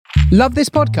Love this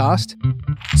podcast?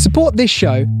 Support this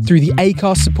show through the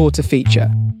Acast supporter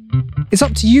feature. It's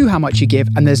up to you how much you give,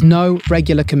 and there's no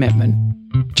regular commitment.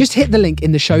 Just hit the link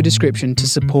in the show description to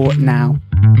support now.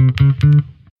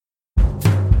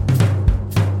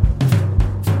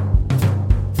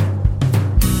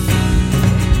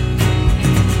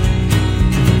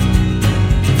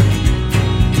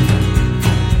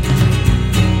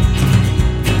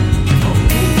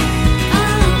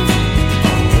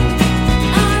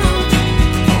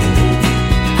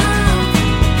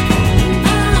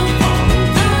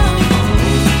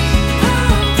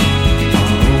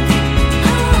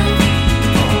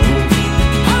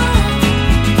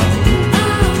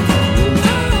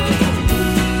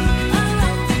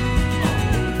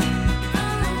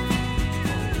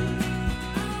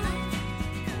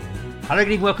 Hello,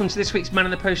 good evening, welcome to this week's Man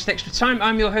on the Post Extra Time.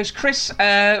 I'm your host, Chris.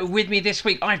 With me this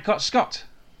week, I've got Scott.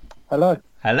 Hello.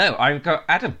 Hello. I've got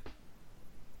Adam.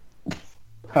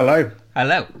 Hello.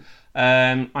 Hello.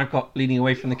 I've got leaning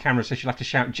away from the camera, so she'll have to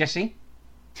shout, Jessie.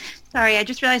 Sorry, I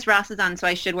just realised Ross is on, so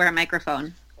I should wear a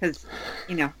microphone, because,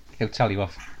 you know. He'll tell you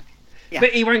off. Yeah.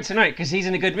 But he won't tonight, because he's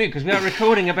in a good mood, because we are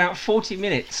recording about 40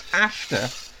 minutes after...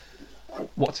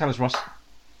 What, tell us, Ross?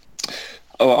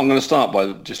 Oh, I'm going to start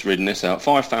by just reading this out.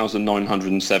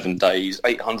 5,907 days,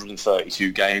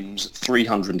 832 games,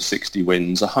 360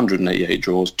 wins, 188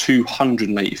 draws,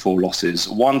 284 losses,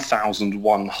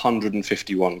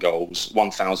 1,151 goals,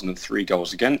 1,003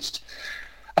 goals against,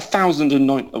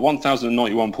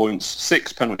 1,091 points,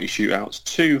 6 penalty shootouts,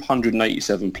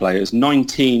 287 players,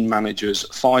 19 managers,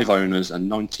 5 owners and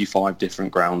 95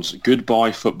 different grounds.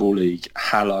 Goodbye Football League.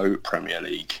 Hello Premier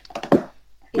League.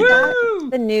 Is that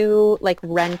the new,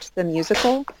 Rent the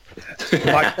musical?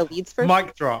 The Leeds version?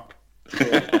 Mic drop.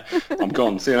 Yeah, I'm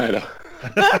gone. See you later.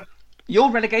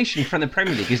 Your relegation from the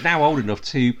Premier League is now old enough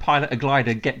to pilot a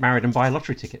glider, get married and buy a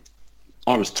lottery ticket.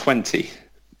 I was 20.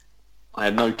 I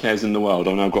had no cares in the world.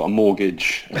 I've now got a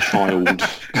mortgage, a child.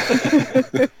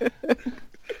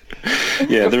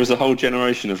 Yeah, there is a whole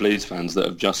generation of Leeds fans that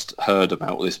have just heard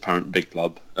about this apparent big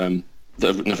club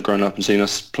that have never grown up and seen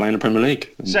us play in the Premier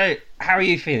League. So, how are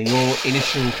you feeling?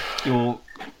 Your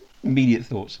immediate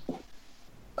thoughts?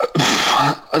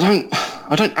 I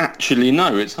don't actually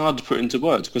know. It's hard to put into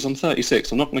words because I'm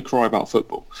 36. I'm not going to cry about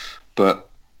football, but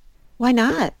Why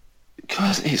not?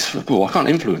 because it's football, I can't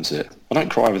influence it. I don't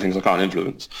cry over things I can't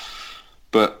influence,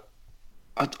 but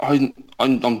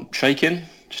I'm shaking.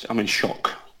 I'm in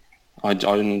shock. I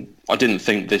didn't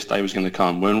think this day was going to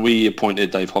come. When we appointed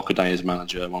Dave Hockaday as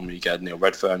manager, when we had Neil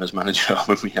Redfern as manager,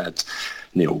 when we had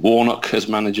Neil Warnock as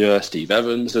manager, Steve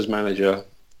Evans as manager,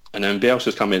 and then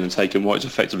Bielsa's come in and taken what is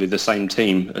effectively the same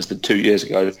team as the 2 years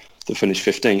ago that finished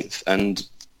 15th and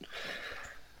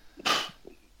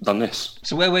done this.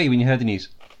 So where were you when you heard the news?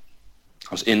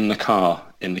 I was in the car,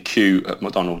 in the queue at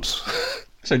McDonald's.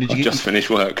 So did you I've just finished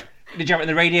work. Did you have it on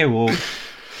the radio or...?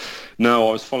 No,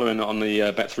 I was following it on the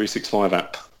Bet365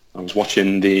 app. I was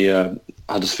watching the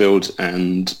Huddersfield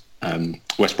and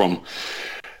West Brom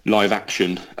live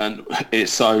action, and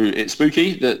it's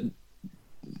spooky that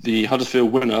the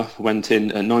Huddersfield winner went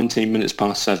in at 19 minutes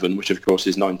past 7, which of course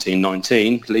is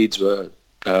 1919. Leeds were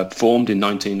formed in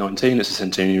 1919. It's a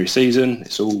centenary season.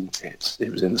 It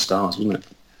was in the stars, wasn't it?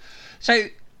 So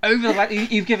over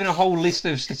you've given a whole list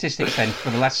of statistics then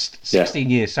for the last 16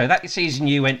 years. So that season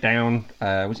you went down,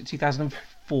 was it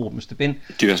 2004? Must have been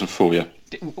 2004. Yeah.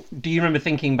 Do you remember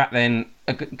thinking back then,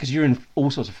 because you're in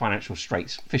all sorts of financial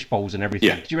straits, fish bowls and everything?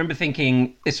 Yeah. Do you remember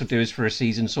thinking this will do us for a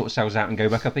season, sort ourselves out and go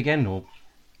back up again? Or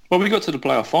Well, we got to the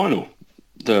playoff final,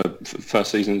 the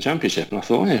first season in the Championship, and I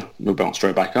thought, yeah, we'll bounce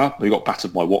straight back up. We got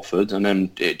battered by Watford, and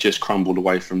then it just crumbled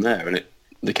away from there. And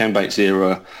the Ken Bates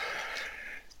era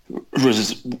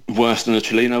was worse than the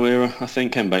Chilino era. I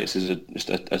think Ken Bates is just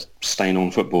a stain on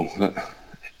football.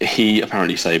 He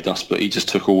apparently saved us, but he just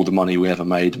took all the money we ever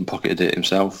made and pocketed it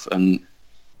himself. And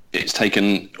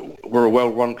we're a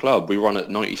well-run club. We run at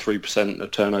 93%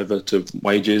 of turnover to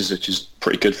wages, which is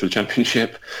pretty good for the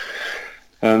Championship.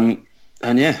 And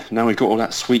yeah, now we've got all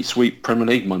that sweet Premier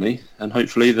League money, and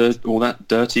hopefully all that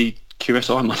dirty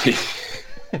QSI money.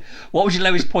 what was your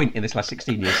lowest point in this last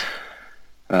 16 years?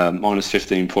 Minus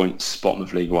 15 points, bottom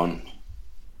of League One.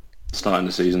 Starting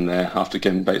the season there after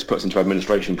Ken Bates put us into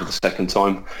administration for the second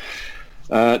time.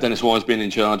 Dennis Wise being in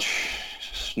charge,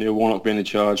 Neil Warnock being in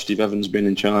charge, Steve Evans being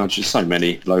in charge. There's so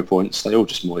many low points. They all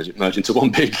just merge into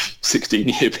one big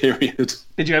 16-year period.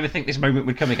 Did you ever think this moment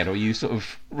would come again, or were you sort of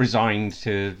resigned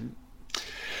to...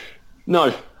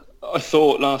 No, I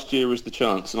thought last year was the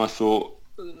chance, and I thought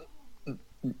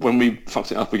when we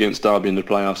fucked it up against Derby in the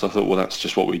playoffs, I thought, well, that's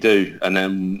just what we do. And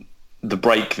then the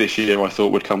break this year I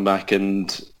thought would come back,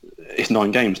 and it's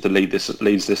 9 games to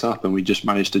leads this up, and we just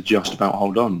managed to just about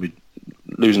hold on.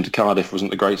 Losing to Cardiff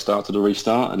wasn't a great start to the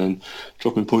restart, and then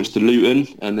dropping points to Luton,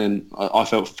 and then I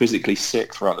felt physically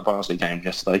sick throughout the Barnsley game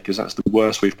yesterday because that's the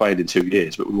worst we've played in 2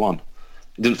 years, but we won.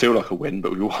 It didn't feel like a win,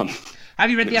 but we won.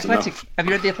 Have you read the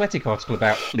Athletic article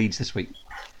about Leeds this week?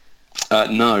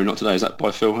 No, not today. Is that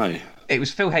by Phil Hay? It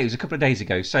was Phil Hay. It was a couple of days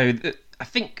ago. So I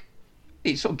think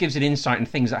it sort of gives an insight in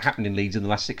things that happened in Leeds in the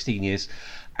last 16 years.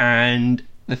 And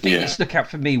the thing that stuck out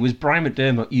for me was Brian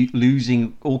McDermott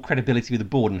losing all credibility with the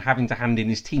board and having to hand in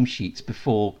his team sheets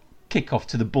before kick-off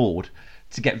to the board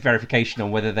to get verification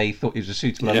on whether they thought it was a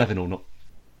suitable 11 or not.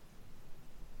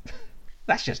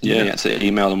 That's just... Yeah, he had to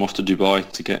email them off to Dubai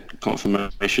to get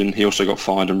confirmation. He also got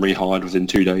fired and rehired within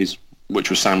 2 days, which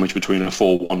was sandwiched between a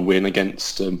 4-1 win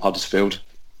against Huddersfield,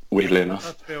 weirdly enough.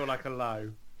 That does feel like a low.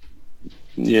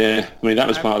 Yeah, I mean, that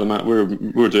was part of the match.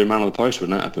 We were doing man on the post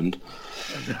when that happened.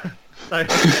 So,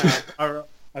 yeah,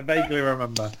 I vaguely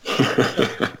remember.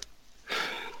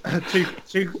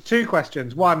 Two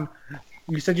questions. One,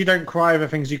 you said you don't cry over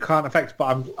things you can't affect,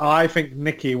 but I think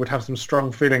Nikki would have some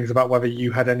strong feelings about whether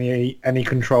you had any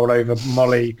control over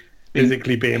Molly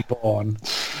physically being born.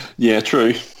 Yeah,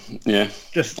 true. Yeah,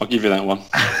 I'll give you that one.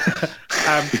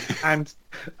 And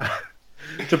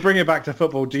to bring it back to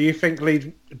football, do you think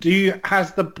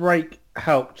has the break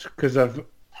helped because of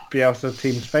Bielsa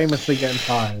teams famously getting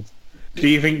tired? Do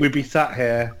you think we'd be sat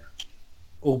here,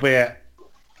 albeit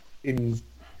in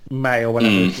May or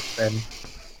whenever it's been,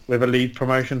 with a league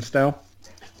promotion still?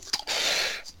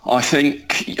 I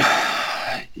think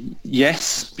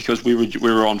yes, because we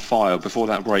were on fire. Before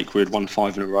that break, we had won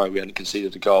 5 in a row. We hadn't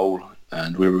conceded a goal,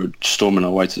 and we were storming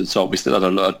our way to the top. We still had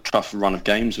a tough run of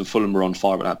games, and Fulham were on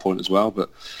fire at that point as well. But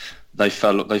they've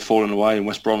fallen away, and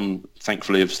West Brom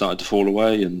thankfully have started to fall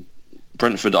away. And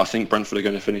Brentford, I think Brentford are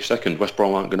going to finish second. West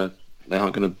Brom aren't going to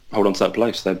hold on to that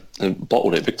place. They've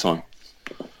bottled it big time.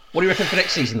 What do you reckon for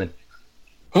next season then?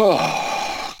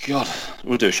 Oh God,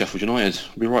 we'll do Sheffield United.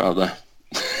 We'll be right up there.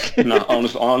 No, I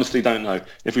honestly don't know.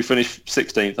 If we finish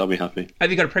 16th, I'll be happy.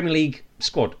 Have you got a Premier League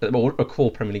squad, or a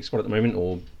core Premier League squad at the moment,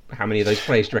 or how many of those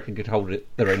players do you reckon could hold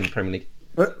their own in the Premier League?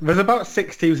 There's about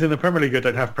 6 teams in the Premier League that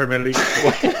don't have Premier League.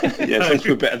 Yeah, I think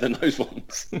we're better than those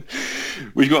ones.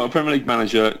 We've got a Premier League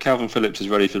manager. Calvin Phillips is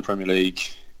ready for the Premier League.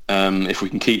 If we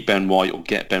can keep Ben White or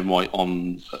get Ben White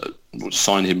on,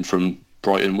 sign him from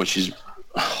Brighton, which is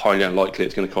highly unlikely.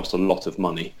 It's going to cost a lot of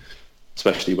money,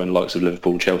 especially when the likes of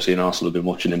Liverpool, Chelsea and Arsenal have been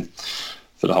watching him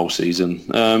for the whole season.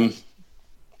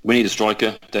 We need a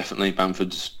striker, definitely.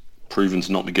 Bamford's proven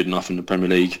to not be good enough in the Premier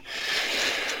League.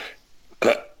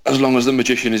 But as long as the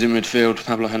magician is in midfield,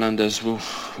 Pablo Hernandez will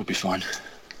be fine.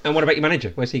 And what about your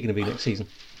manager? Where's he going to be next season?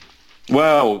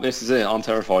 Well, this is it. I'm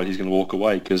terrified he's going to walk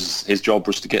away because his job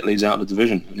was to get Leeds out of the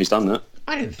division, and he's done that.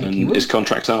 I don't think he will. His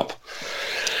contract's up.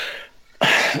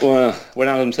 Well, when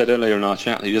Adam said earlier in our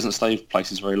chat, he doesn't stay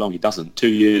places very long. He doesn't. 2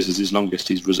 years is his longest.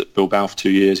 He was at Bilbao for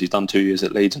 2 years. He's done 2 years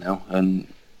at Leeds now, and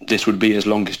this would be his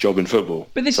longest job in football.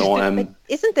 But this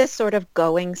isn't this sort of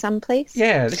going someplace?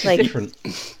 Yeah, this is different.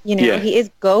 He is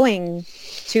going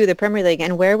to the Premier League,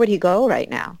 and where would he go right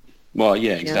now? Well,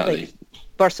 yeah, exactly.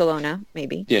 Barcelona,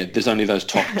 maybe. Yeah, there's only those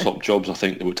top jobs, I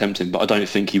think, that would tempt him, but I don't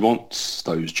think he wants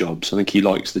those jobs. I think he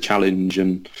likes the challenge,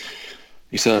 and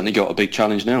he's certainly got a big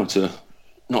challenge now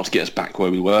not to get us back where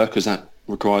we were, because that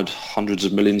required hundreds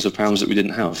of millions of pounds that we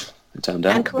didn't have, it turned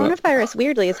out. And coronavirus,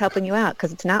 weirdly, is helping you out,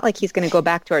 because it's not like he's going to go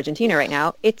back to Argentina right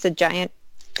now. It's a giant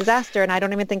disaster, and I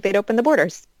don't even think they'd open the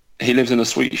borders. He lives in a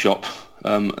sweet shop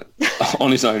on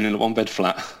his own in a one-bed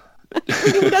flat.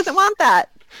 Who doesn't want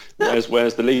that?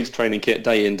 Wears the Leeds training kit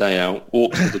day in, day out,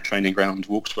 walks to the training ground,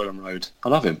 walks Welham Road. I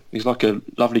love him. He's like a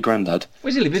lovely granddad.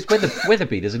 Where's he live? It's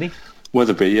Wetherby, doesn't he?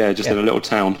 Wetherby, yeah, just in a little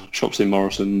town. Shops in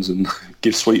Morrison's and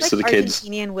gives sweets to the kids.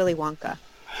 Argentinian Willy Wonka.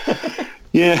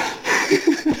 Yeah.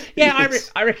 Yeah,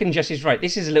 I reckon Jesse's right.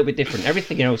 This is a little bit different.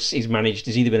 Everything else he's managed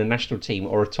has either been a national team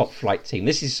or a top flight team.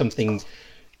 This is something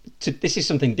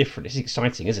different. This is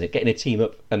exciting, isn't it? Getting a team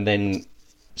up and then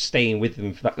staying with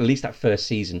them for at least that first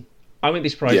season. I wouldn't be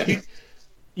surprised. Yeah.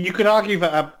 You could argue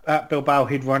that at Bilbao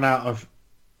he'd run out of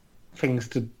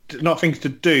not things to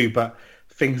do, but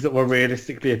things that were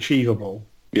realistically achievable.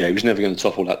 Yeah, he was never going to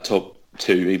topple that top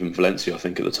two. Even Valencia, I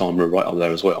think, at the time, were right up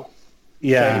there as well.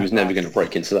 Yeah, so he was never going to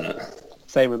break into that.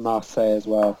 Same with Marseille as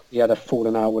well. He had a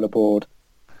falling out with a board.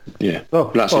 Yeah,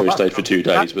 Lazio stayed for 2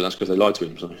 days, but that's because they lied to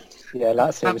him. So. Yeah,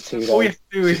 Lazio was 2 days. All we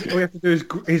have to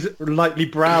do is lightly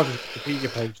browse his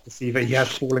Wikipedia page to see that he has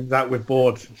fallings out with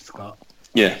boards, Scott.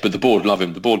 Yeah, but the board love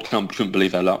him. The board couldn't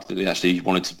believe our luck that he actually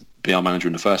wanted to be our manager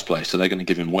in the first place. So they're going to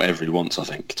give him whatever he wants, I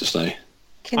think, to stay.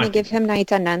 Can they give him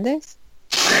Naita Nandes?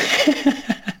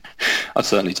 I'd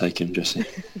certainly take him, Jesse.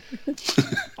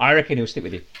 I reckon he'll stick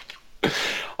with you.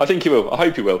 I think he will. I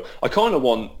hope he will. I kind of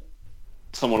want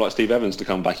someone like Steve Evans to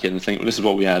come back in and think, well, this is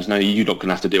what we had. Now you're not going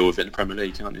to have to deal with it in the Premier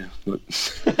League, aren't you?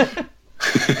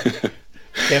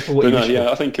 Careful what But you no, wish yeah,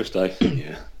 for. I think he'll stay.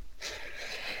 Yeah.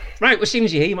 Right, well, as soon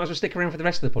as you're here, you might as well stick around for the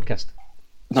rest of the podcast.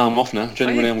 No, I'm off now.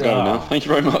 Genuinely, I'm going now. Thank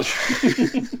you very much.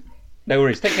 No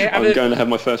worries. Take care. I'm going to have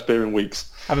my first beer in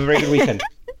weeks. Have a very good weekend.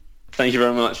 Thank you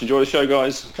very much. Enjoy the show,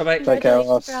 guys. Bye-bye. Take care,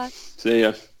 Ross. See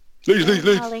ya.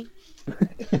 Leeds. Ollie.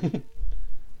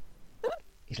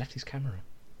 He's left his camera on.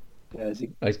 Yeah, is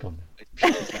he- Oh, he's gone now.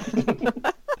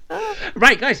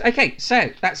 Right, guys. Okay, so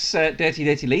that's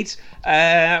Dirty Leeds.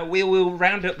 We will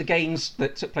round up the games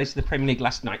that took place in the Premier League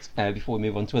last night before we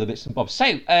move on to other bits and bobs.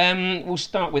 So we'll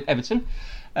start with Everton.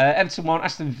 Everton won,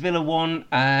 Aston Villa won.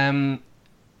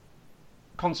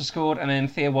 Conser scored, and then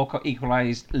Theo Walcott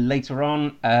equalised later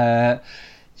on.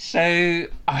 So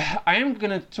I am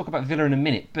going to talk about Villa in a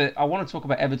minute, but I want to talk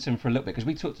about Everton for a little bit because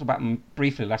we talked about them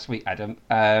briefly last week, Adam.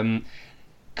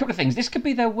 Couple of things. This could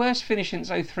be their worst finish since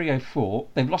 03-04.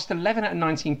 They've lost 11 out of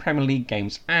 19 Premier League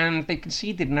games, and they've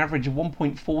conceded an average of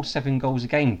 1.47 goals a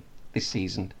game this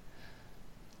season.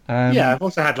 Yeah, I've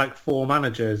also had like 4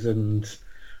 managers and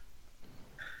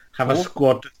have a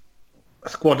squad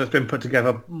that's been put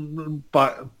together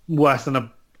but worse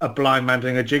than a blind man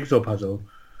doing a jigsaw puzzle.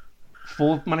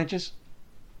 4 managers?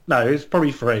 No, it's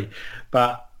probably 3.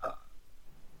 But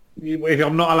if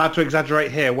I'm not allowed to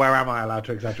exaggerate here, where am I allowed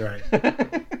to exaggerate?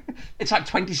 It's like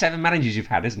 27 managers you've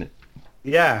had, isn't it?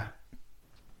 Yeah.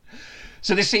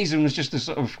 So this season was just to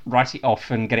sort of write it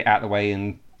off and get it out of the way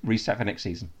and reset for next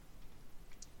season.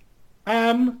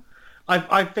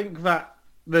 I think that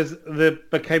there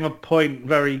became a point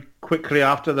very quickly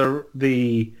after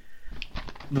the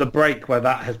break where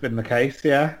that has been the case.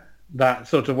 Yeah, that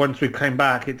sort of once we came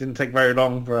back, it didn't take very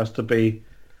long for us to be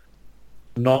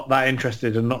not that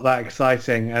interested and not that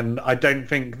exciting. And I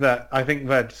think that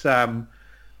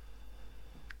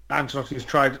Ancelotti's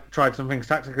tried some things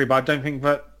tactically, but I don't think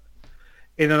that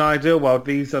in an ideal world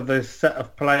these are the set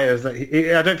of players that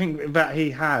I don't think that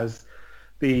he has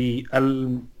the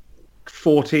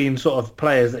 14 sort of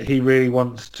players that he really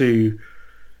wants to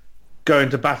go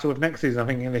into battle with next season. I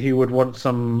think that he would want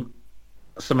some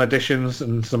additions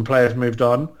and some players moved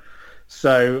on.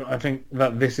 So I think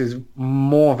that this is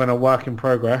more than a work in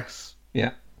progress.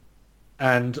 Yeah.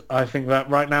 And I think that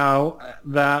right now,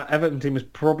 the Everton team is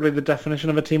probably the definition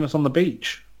of a team that's on the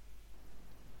beach.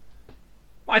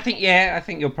 I think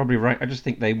you're probably right. I just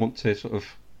think they want to sort of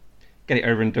get it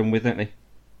over and done with, don't they?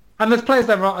 And there's players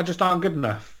that just aren't good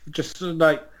enough. Just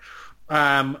like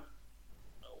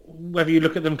whether you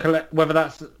look at them, whether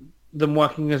that's them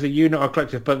working as a unit or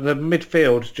collective, but the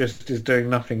midfield just is doing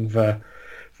nothing for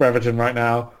Everton right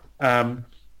now.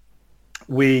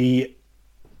 We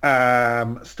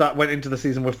went into the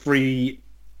season with 3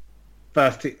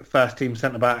 first team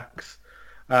centre backs.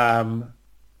 One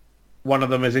of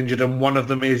them is injured and one of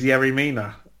them is Yerry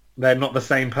Mina. They're not the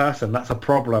same person. That's a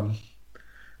problem.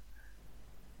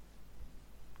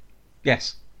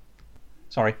 Yes.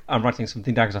 Sorry, I'm writing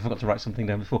something down because I forgot to write something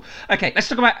down before. Okay, let's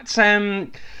talk about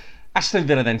Aston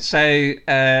Villa then. So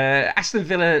Aston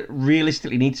Villa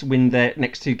realistically need to win their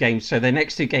next 2 games. So their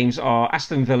next 2 games are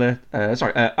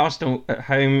Arsenal at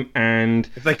home, and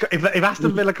if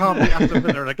Aston Villa can't beat Aston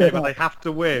Villa in a game and they have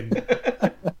to win.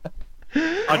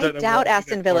 I doubt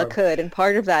Aston Villa could, and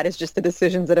part of that is just the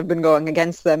decisions that have been going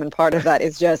against them, and part of that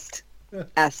is just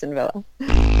Aston Villa.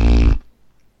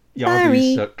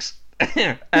 Yardoo sucks.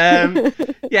 Yeah,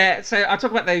 so I'll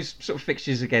talk about those sort of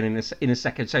fixtures again in a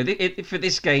second. So for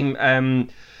this game,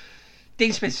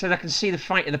 Dean Smith said, I can see the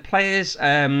fight of the players,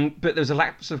 but there was a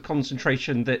lack of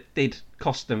concentration that did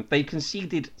cost them. They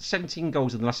conceded 17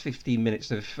 goals in the last 15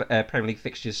 minutes of Premier League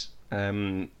fixtures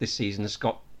this season.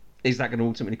 Scott, is that going to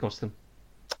ultimately cost them?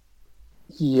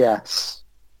 Yes.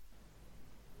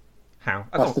 How?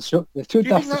 That's the short version.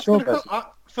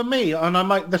 For me, and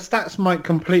the stats might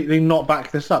completely not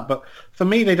back this up, but for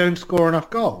me, they don't score enough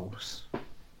goals.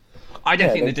 I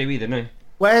don't think they do either. No.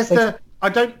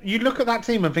 You look at that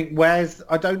team and think, where's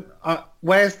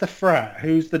the threat?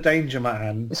 Who's the danger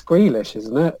man? It's Grealish,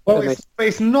 isn't it? Well,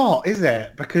 it's not, is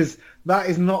it? Because that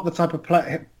is not the type of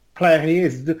player he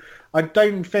is. I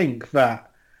don't think that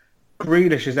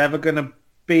Grealish is ever going to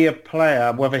be a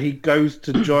player, whether he goes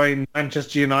to join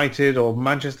Manchester United or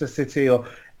Manchester City or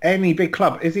any big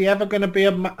club. Is he ever going to be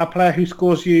a player who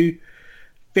scores you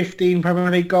 15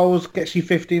 Premier League goals, gets you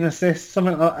 15 assists,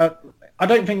 something like that? I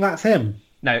don't think that's him.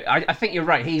 No, I think you're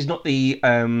right. He's not the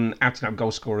out-and-out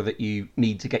goal scorer that you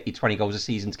need to get you 20 goals a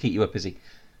season to keep you up, is he?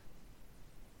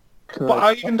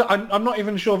 But I'm not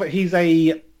even sure that he's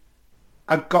a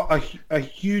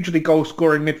hugely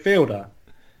goal-scoring midfielder.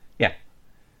 Yeah.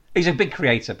 He's a big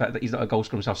creator, but he's not a goal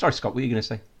scorer himself. Sorry, Scott, what were you going to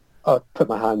say? I'll put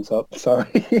my hands up,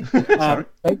 sorry. Sorry.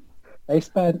 They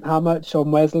spent how much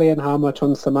on Wesley and how much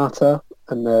on Samatta?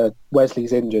 And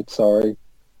Wesley's injured, sorry.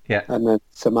 Yeah. And then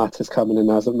Samatta's coming and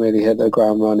hasn't really hit the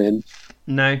ground running.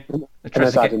 No. And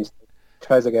there's Adams,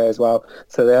 Trezeguet as well.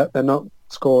 So they're not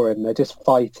scoring, they're just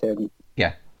fighting.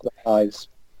 Yeah. The guys.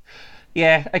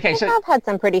 Yeah, okay, They have had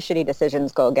some pretty shitty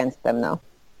decisions go against them, though.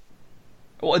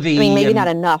 What maybe not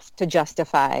enough to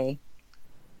justify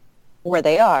where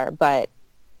they are, but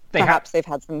perhaps they've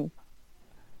had some...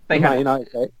 Man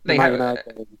United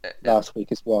last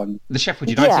week is one. The Sheffield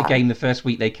United game, the first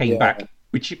week they came back,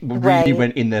 which really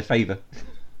went in their favour.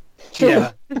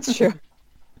 Yeah, that's true.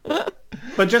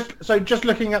 But just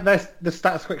looking at the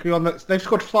stats quickly on that, they've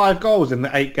scored 5 goals in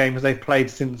the 8 games they've played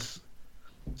since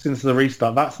the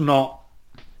restart. That's not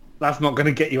going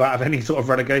to get you out of any sort of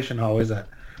relegation hole, is it?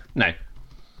 No.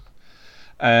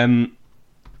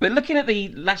 But looking at the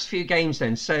last few games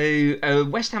then, so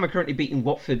West Ham are currently beating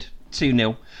Watford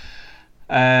 2-0.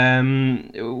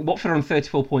 Watford are on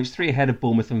 34 points, 3 ahead of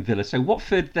Bournemouth and Villa. So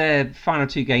Watford, their final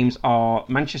 2 games are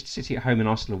Manchester City at home and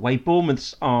Arsenal away.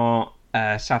 Bournemouth's are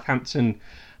Southampton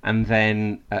and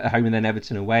then at home and then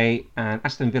Everton away. And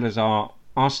Aston Villa's are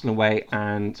Arsenal away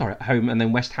and at home and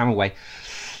then West Ham away.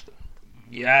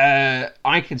 Yeah,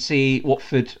 I could see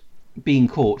Watford being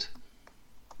caught.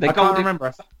 I can't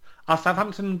remember. Are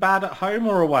Southampton bad at home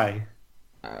or away?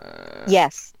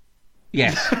 Yes.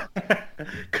 Yes.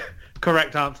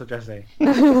 Correct answer, Jesse.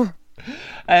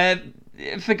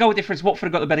 For goal difference, Watford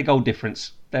have got the better goal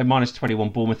difference. They're minus 21,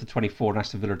 Bournemouth are 24, and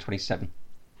Aston Villa are 27.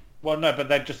 Well, no, but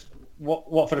they're just...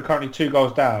 Watford are currently 2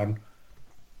 goals down.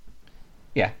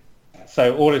 Yeah.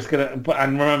 So all it's going to...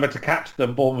 And remember, to catch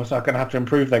them, Bournemouth are going to have to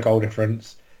improve their goal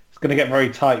difference. It's going to get very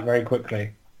tight very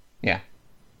quickly. Yeah.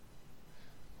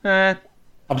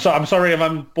 I'm sorry if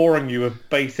I'm boring you with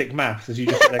basic maths, as you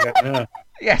just said.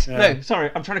 Yes, no, sorry.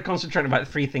 I'm trying to concentrate about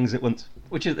 3 things at once,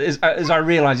 which is as I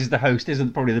realise is the host,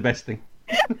 isn't probably the best thing.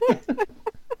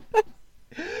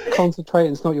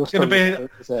 Concentrating's not your strong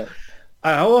suit, is it?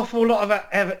 An awful lot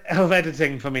of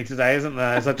editing for me today, isn't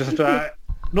there? As I just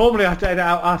normally I have to edit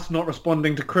out us not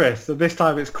responding to Chris, so this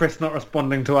time it's Chris not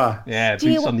responding to us. Yeah,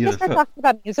 do you want to start talking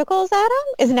about musicals, Adam?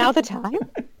 Is now the time?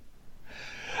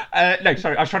 No,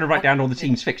 sorry, I was trying to write down all the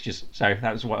team's fixtures, so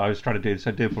that was what I was trying to do,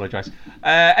 so I do apologise.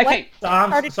 Okay. To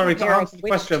answer the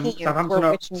question,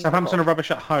 Southampton are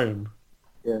rubbish at home.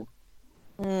 Yeah.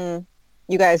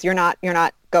 You guys, you're not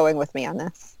going with me on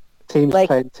this. Teams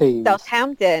playing teams.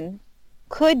 Southampton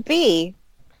could be...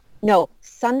 No,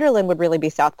 Sunderland would really be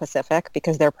South Pacific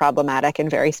because they're problematic in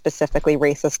very specifically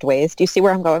racist ways. Do you see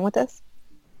where I'm going with this?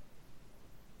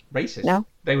 Racist? No.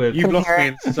 You've lost me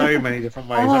in so many different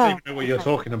ways. I don't even know what you're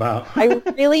talking about. I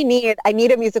really need a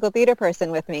musical theatre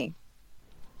person with me.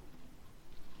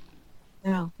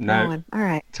 No. All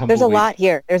right. Tumbleweed. There's a lot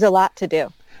here. There's a lot to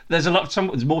do. There's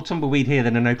there's more tumbleweed here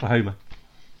than in Oklahoma.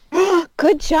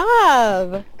 Good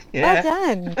job. Yeah. Well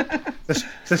done.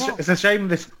 It's a shame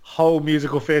this whole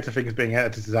musical theatre thing is being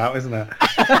edited out, isn't it?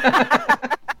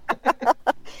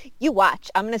 You watch.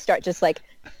 I'm going to start just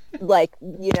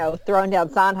throwing down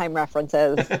Sondheim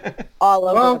references all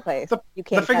over the place.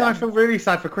 The thing I feel really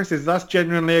sad for Chris is that's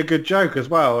genuinely a good joke as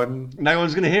well, and no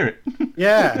one's going to hear it.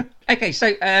 Yeah. Okay,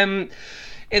 so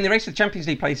in the race for the Champions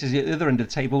League places at the other end of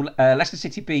the table, Leicester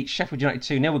City beat Sheffield United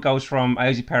 2-0 with goals from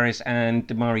Ozzy Perez and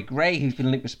Damari Gray, who's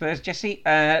been linked with Spurs. Jesse,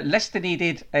 Leicester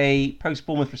needed a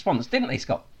post-Bournemouth response, didn't they,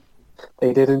 Scott?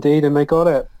 They did indeed, and they got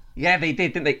it. Yeah, they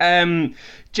did, didn't they?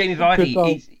 Jamie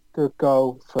Vardy... Good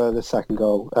goal for the second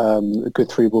goal. A good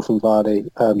 3-ball from Vardy.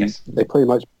 Yes. They pretty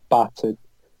much battered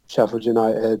Sheffield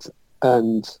United,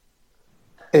 and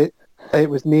it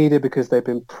was needed because they've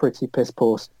been pretty piss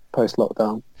poor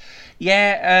post-lockdown.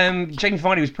 Yeah, Jamie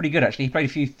Vardy was pretty good, actually. He played a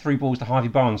few 3 balls to Harvey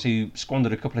Barnes, who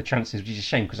squandered a couple of chances, which is a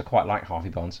shame because I quite like Harvey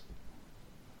Barnes.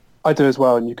 I do as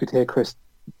well, and you could hear Chris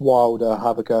Wilder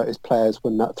have a go at his players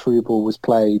when that 3-ball was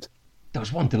played. There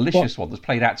was one delicious one that was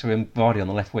played out to him, Vardy on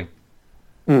the left wing.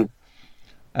 Yeah,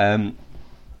 and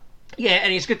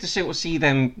it's good to see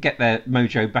them get their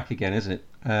mojo back again, isn't it?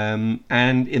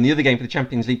 And in the other game for the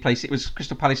Champions League place, it was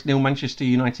Crystal Palace 0, Manchester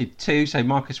United 2. So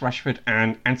Marcus Rashford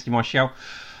and Anthony Martial.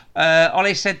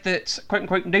 Ole said that, quote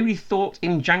unquote, nobody thought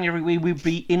in January we would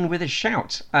be in with a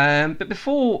shout. But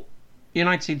before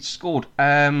United scored, or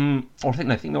I think they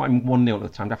might have been 1-0 at the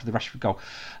time after the Rashford goal.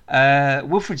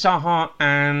 Wilfried Zaha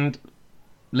and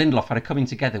Lindelof had a coming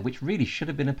together, which really should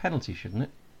have been a penalty, shouldn't it?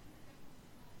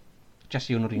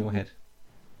 Jesse, you're nodding your head.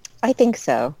 I think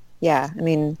so. Yeah, I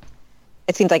mean,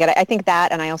 it seems like it. I think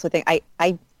that, and I also think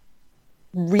I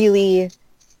really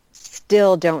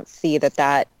still don't see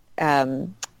that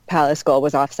Palace goal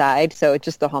was offside. So it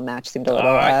just the whole match seemed a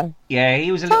little. Yeah,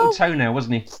 he was a little toenail,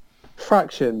 wasn't he?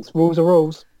 Fractions. Rules are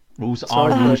rules. Rules are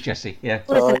rules, Jesse. Yeah.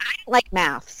 Listen, I don't like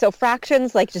math, so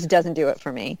fractions just doesn't do it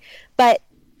for me. But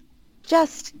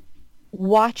just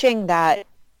watching that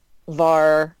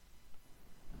VAR,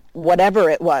 whatever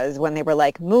it was, when they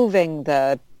were moving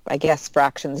the, I guess,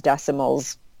 fractions,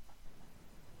 decimals,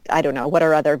 I don't know, what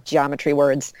are other geometry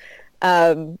words,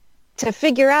 to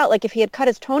figure out if he had cut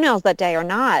his toenails that day or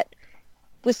not,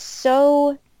 was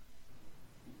so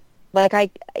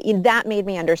that made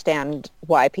me understand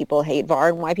why people hate VAR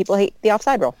and why people hate the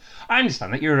offside rule. I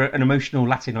understand that you're an emotional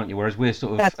Latin, aren't you? Whereas we're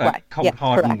sort of That's why.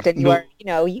 cold-hardened. Correct.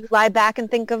 And you lie back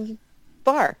and think of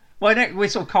VAR. Well, no, we're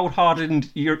sort of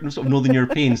cold-hardened, sort of Northern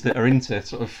Europeans that are into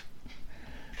sort of.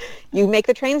 You make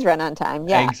the trains run on time.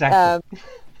 Yeah, exactly.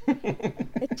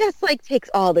 It just takes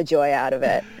all the joy out of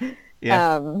it.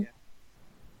 Yeah.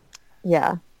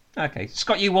 Yeah. Okay,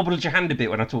 Scott, you wobbled your hand a bit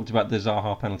when I talked about the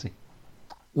Zaha penalty.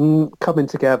 Coming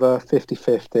together,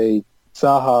 50-50.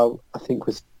 Zaha, I think,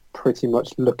 was pretty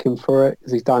much looking for it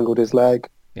because he dangled his leg.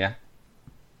 Yeah.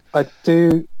 I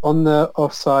do, on the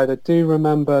offside, I do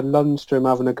remember Lundstrom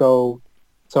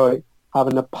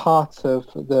having a part of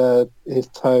his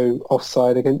toe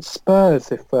offside against Spurs,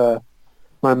 if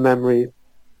my memory...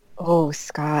 Oh,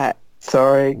 Scott.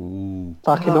 Sorry. Ooh.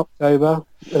 Back in October.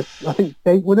 I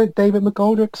think, when David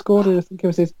McGoldrick scored it, I think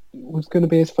it was going to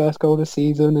be his first goal of the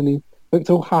season, and he looked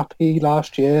all happy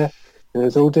last year, and it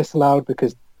was all disallowed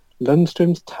because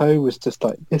Lundstrom's toe was just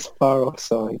this far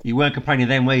offside. You weren't complaining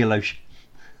then, were you, Loesch?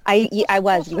 I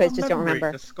was. What You guys sort just of don't memory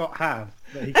remember. does Scott have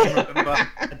that he can remember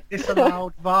a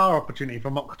disallowed VAR opportunity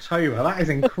from October? That is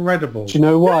incredible. Do you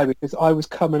know why? Because I was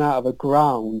coming out of a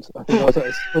ground. I think I was at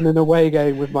a spinning away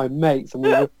game with my mates, and we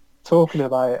were talking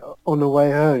about it on the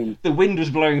way home. The wind was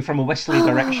blowing from a westerly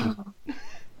direction.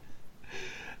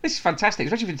 This is fantastic,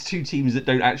 especially for the two teams that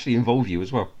don't actually involve you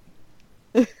as well.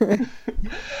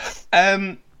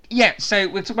 Yeah, so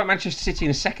we'll talk about Manchester City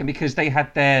in a second because they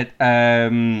had their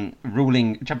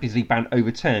ruling Champions League ban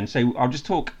overturned. So I'll just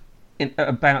talk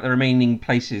about the remaining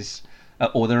places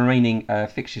or the remaining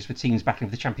fixtures for teams battling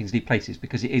for the Champions League places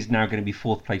because it is now going to be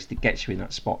fourth place that gets you in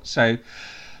that spot. So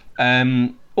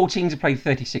all teams have played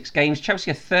 36 games. Chelsea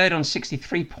are third on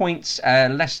 63 points.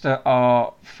 Leicester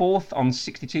are fourth on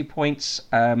 62 points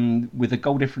with a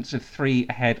goal difference of 3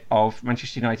 ahead of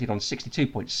Manchester United on 62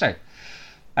 points. So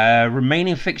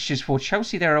remaining fixtures for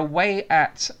Chelsea, they're away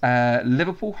at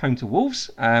Liverpool, home to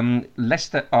Wolves.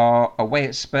 Leicester are away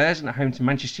at Spurs and at home to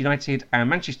Manchester United. And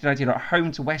Manchester United are at home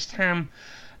to West Ham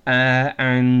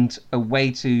and away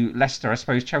to Leicester. I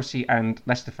suppose Chelsea and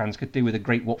Leicester fans could do with a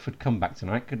great Watford comeback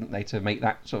tonight, couldn't they, to make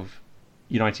that sort of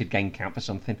United game count for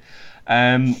something.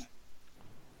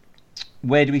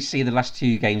 Where do we see the last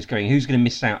two games going? Who's going to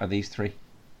miss out of these three?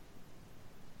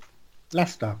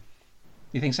 Leicester.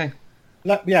 You think so?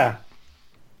 Yeah,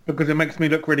 because it makes me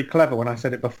look really clever when I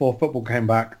said it before football came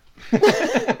back.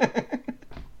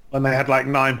 When they had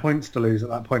 9 points to lose at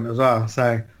that point as well.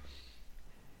 So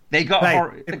they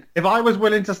got. If I was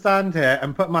willing to stand here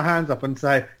and put my hands up and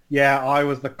say, yeah, I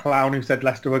was the clown who said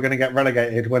Leicester were going to get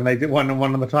relegated when they won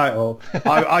on the title,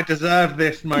 I deserve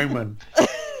this moment.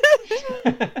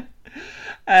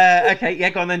 Okay, yeah,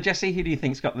 go on then, Jesse. Who do you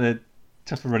think's got the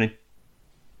tougher running?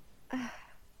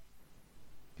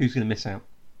 Who's going to miss out?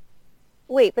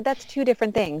 Wait, but that's two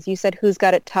different things. You said who's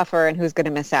got it tougher and who's going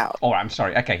to miss out. Oh, I'm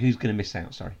sorry. Okay, who's going to miss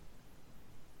out? Sorry.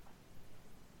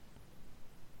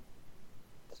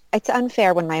 It's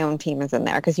unfair when my own team is in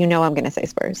there because I'm going to say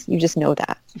Spurs. You just know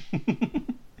that.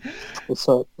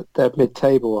 So they're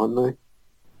mid-table, aren't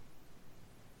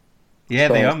they? Yeah,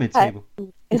 they are mid-table.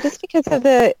 Is this because of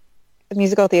the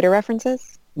musical theatre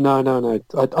references? No.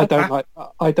 I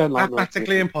don't like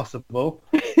mathematically impossible.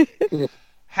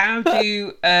 How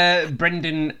do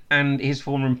Brendan and his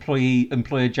former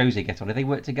employer Jose get on? Do they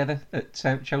work together at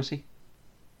Chelsea?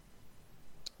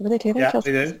 Were they together? Yeah,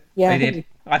 Chelsea? they did. Yeah, They did.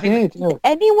 I think. Yeah.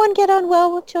 Anyone get on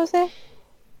well with Jose?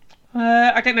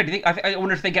 I don't know. Do you think? I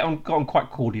wonder if they got on quite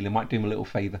cordial. It might do him a little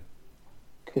favour.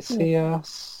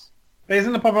 Casillas. But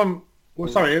isn't the problem...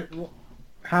 Well, sorry,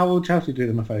 how will Chelsea do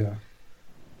them a favour?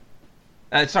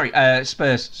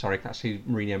 Spurs. Sorry, that's who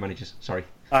Mourinho manages. Sorry.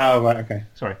 Oh, right, okay.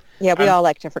 Sorry. Yeah, we all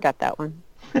like to forget that one.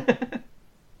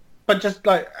 But but just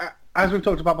like as we've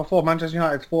talked about before, Manchester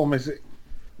United's form is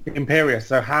imperious.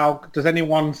 So how does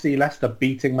anyone see Leicester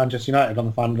beating Manchester United on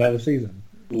the final day of the season?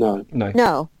 No.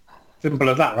 No. Simple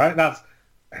as that, right? That's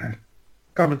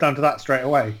comes down to that straight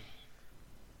away.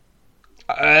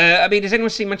 I mean, does anyone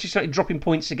see Manchester United dropping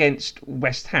points against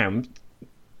West Ham?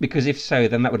 Because if so,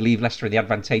 then that would leave Leicester in the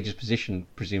advantageous position,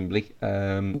 presumably.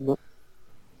 What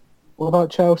about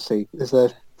Chelsea? Is their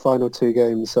final two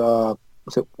games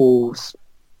was it Wolves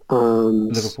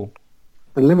and Liverpool?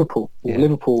 And Liverpool. Yeah.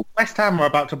 Liverpool. West Ham are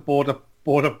about to board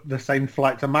the same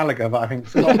flight to Malaga that I think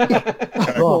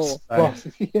Scott Ross, chose.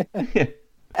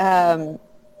 yeah.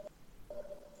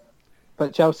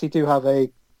 But Chelsea do have a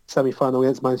semi-final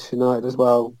against Manchester United as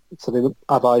well, so they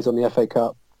have eyes on the FA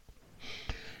Cup.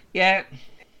 Yeah,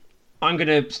 I'm going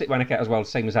to stick my neck out as well,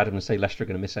 same as Adam, and say Leicester are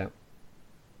going to miss out.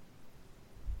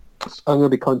 I'm going to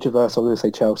be controversial. I'm going to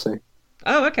say Chelsea.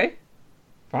 Oh, okay.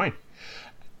 Fine.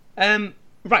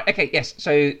 Right, okay, yes.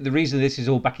 So the reason this is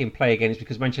all back in play again is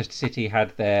because Manchester City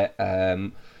had their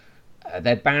ban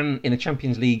in the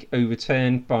Champions League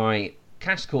overturned by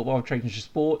CAS, Court of Arbitration for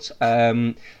Sport.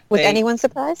 Was anyone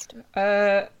surprised?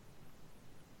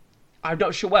 I'm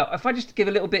not sure. Well, if I just give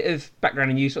a little bit of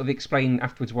background and you sort of explain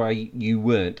afterwards why you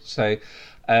weren't. So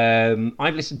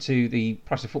I've listened to the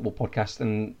Price of Football podcast,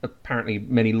 and apparently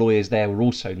many lawyers there were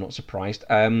also not surprised.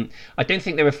 I don't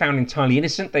think they were found entirely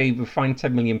innocent. They were fined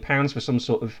 £10 million for some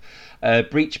sort of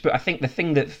breach, but I think the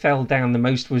thing that fell down the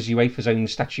most was UEFA's own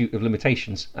statute of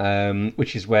limitations,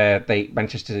 which is where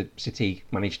Manchester City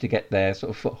managed to get their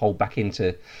sort of foothold back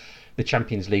into the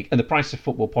Champions League. And the Price of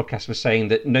Football podcast was saying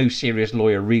that no serious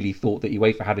lawyer really thought that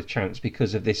UEFA had a chance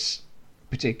because of this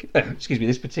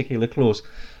particular clause.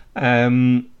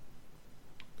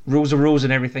 Rules are rules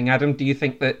and everything. Adam, do you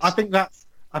think that? I think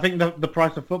the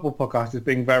Price of Football podcast is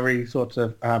being very sort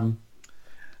of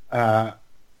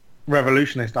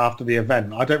revolutionist after the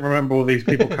event. I don't remember all these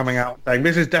people coming out saying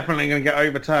this is definitely going to get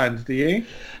overturned. Do you?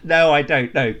 No, I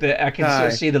don't know. But I can sort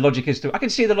of see the logic as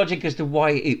to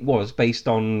why it was based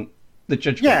on the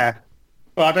judgment. Yeah,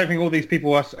 but I don't think all these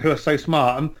people who are so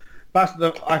smart. And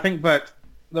I think that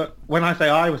when I say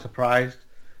I was surprised,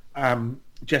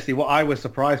 Jesse, what I was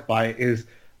surprised by is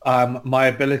my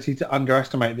ability to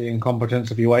underestimate the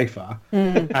incompetence of UEFA.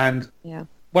 And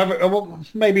whether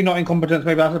maybe not incompetence,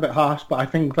 maybe that's a bit harsh, but I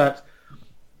think that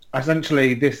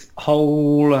essentially this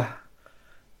whole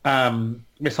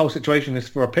situation is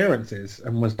for appearances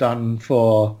and was done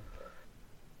for.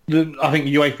 I think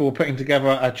UEFA were putting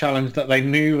together a challenge that they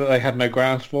knew that they had no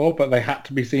grounds for, but they had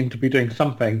to be seen to be doing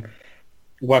something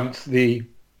once the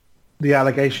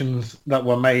allegations that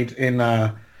were made in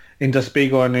Der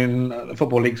Spiegel and in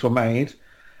football leagues were made.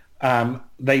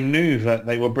 They knew that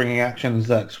they were bringing actions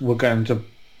that were going to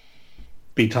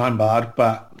be time barred,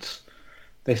 but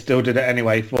they still did it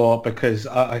anyway because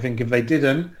I think if they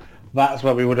didn't, that's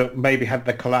where we would have maybe had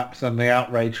the collapse and the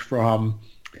outrage from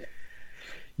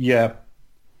Bayern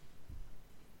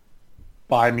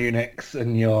Munich's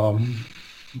and your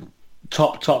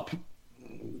top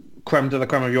creme de la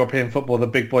creme of European football, the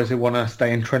big boys who want to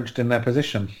stay entrenched in their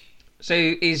position. So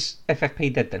is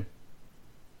FFP dead then?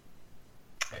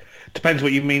 Depends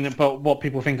what you mean about what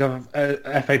people think of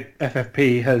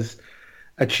FFP has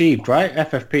achieved, right?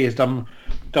 FFP has done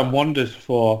wonders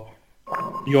for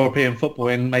European football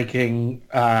in making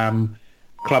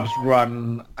clubs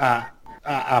run at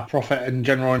a profit in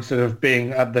general instead of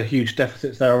being at the huge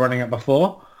deficits they were running at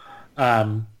before.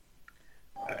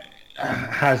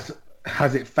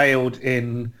 Has it failed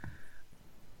in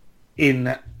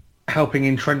helping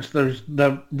entrench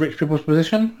the rich people's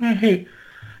position?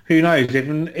 Who knows?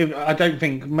 If I don't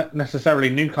think necessarily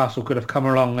Newcastle could have come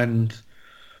along and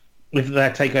if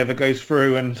their takeover goes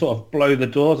through and sort of blow the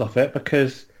doors off it,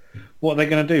 because what are they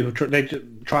going to do? They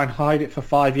try and hide it for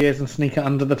 5 years and sneak it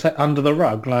under the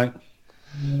rug, like.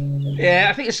 Yeah,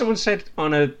 I think as someone said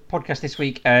on a podcast this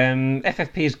week,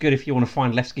 FFP is good if you want to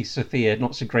find Levski Sofia,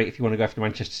 not so great if you want to go after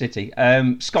Manchester City.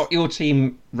 Scott, your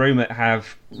team, Roma,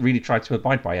 have really tried to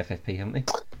abide by FFP, haven't they?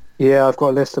 Yeah, I've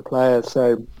got a list of players.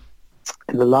 So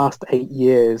in the last 8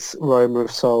 years, Roma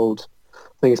have sold,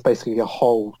 I think it's basically a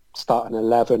whole starting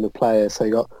 11 of players. So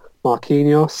you got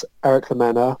Marquinhos, Eric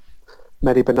Lamela,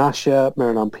 Mehdi Benatia,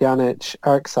 Miralem Pjanic,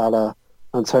 Eric Sala,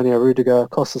 Antonio Rudiger,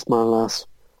 Kostas Manolas,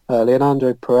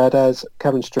 Leandro Paredes,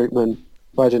 Kevin Strootman,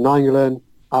 Virgin Nainggolan,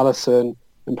 Alisson,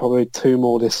 and probably two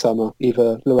more this summer,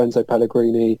 either Lorenzo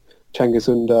Pellegrini, Cengiz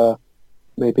Ünder,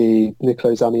 maybe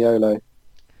Nicolo Zaniolo.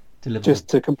 Just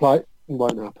to comply, it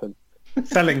won't happen.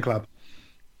 Selling club.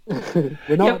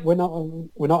 We're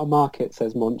not a market,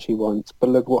 says Monchi once, but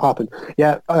look what happened.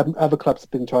 Yeah, other clubs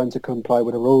have been trying to comply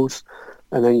with the rules.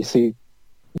 And then you see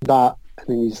that, and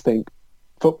then you just think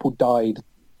football died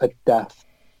a death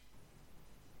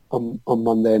on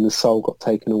Monday, and the soul got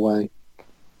taken away.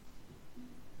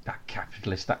 That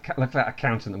capitalist, that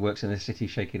accountant that works in the city,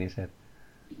 shaking his head.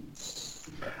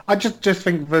 I just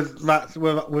think that's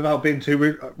without being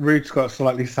too rude, Scott,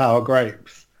 slightly sour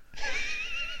grapes.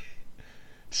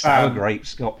 Sour grapes,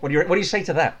 Scott. What do you say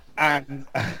to that? And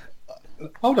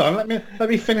hold on, let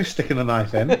me finish sticking the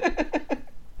knife in.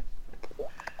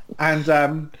 And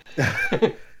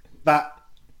that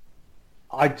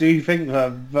I do think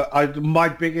that my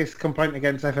biggest complaint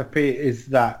against FFP is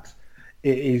that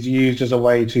it is used as a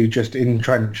way to just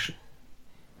entrench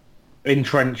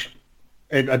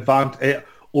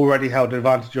already held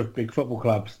advantage of big football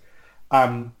clubs.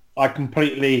 I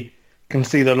completely can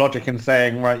see the logic in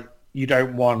saying, right, you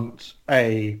don't want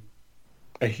a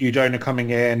huge owner coming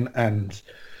in and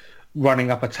running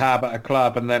up a tab at a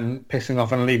club and then pissing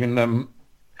off and leaving them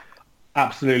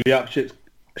absolutely up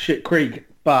shit creek.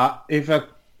 But if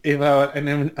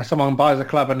someone buys a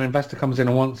club and an investor comes in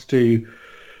and wants to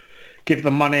give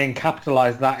them money and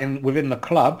capitalise that within the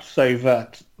club so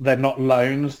that they're not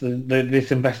loans,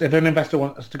 if an investor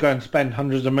wants to go and spend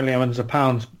hundreds of millions of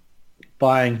pounds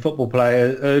buying football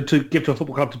players, to give to a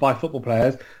football club to buy football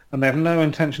players, and they have no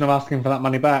intention of asking for that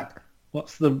money back,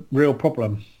 what's the real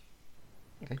problem?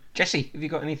 Okay. Jesse, have you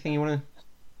got anything you want to...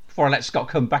 Before I let Scott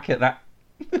come back at that.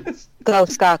 Go,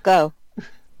 Scott, go.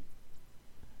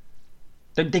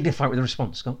 Don't dignify it with a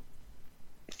response, Scott.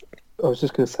 I was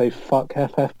just going to say, fuck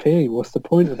FFP. What's the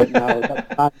point of it now?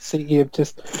 That Man City have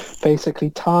just basically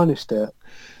tarnished it.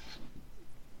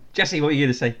 Jesse, what are you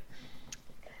going to say?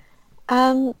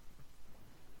 I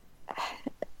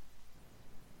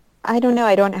don't know.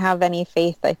 I don't have any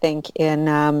faith, I think, in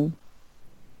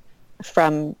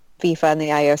from FIFA and the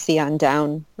IOC on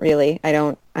down, really.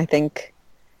 I think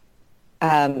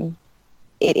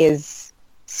it is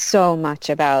so much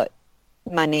about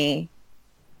money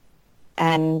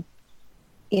and,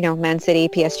 Man City,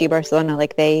 PSG, Barcelona,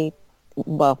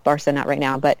 Barca not right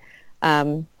now, but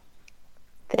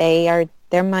they're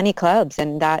money clubs,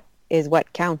 and that is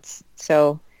what counts.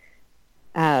 So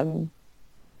there's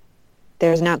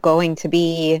not going to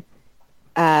be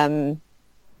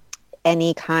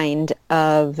any kind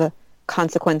of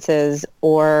consequences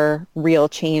or real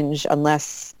change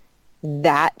unless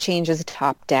that changes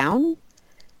top down.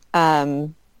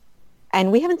 And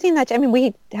we haven't seen that.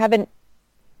 We haven't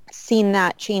seen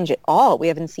that change at all. We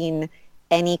haven't seen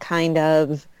any kind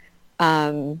of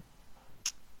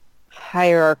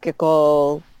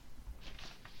hierarchical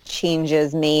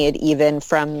changes made, even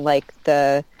from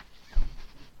the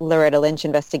Loretta Lynch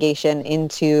investigation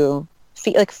into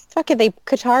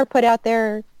Qatar put out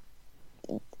their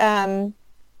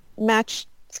match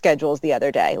schedules the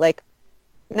other day.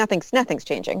 Nothing's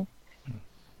changing.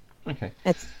 Okay.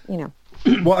 It's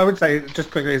What I would say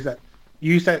just quickly is that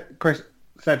Chris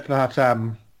said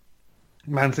that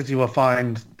Man City were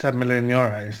fined 10 million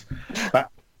euros, but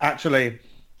actually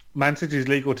Man City's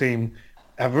legal team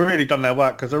have really done their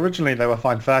work, because originally they were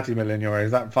fined 30 million euros.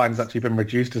 That fine's actually been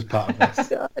reduced as part of this.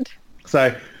 God.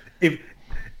 So if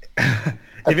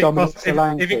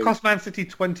it cost Man City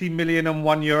 20 million and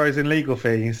 €1 in legal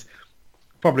fees,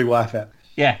 probably worth it.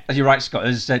 Yeah, as you're right, Scott.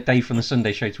 As Dave from the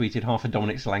Sunday Show tweeted, half a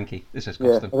Dominic Solanke. This has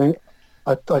cost them.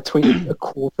 I think I tweeted a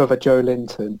quarter of a Joe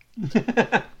Linton.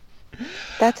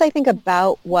 That's, I think,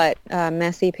 about what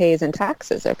Messi pays in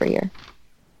taxes every year.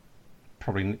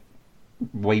 Probably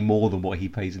way more than what he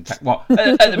pays in tax. Well,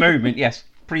 at the moment, yes.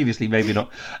 Previously, maybe not.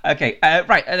 Okay,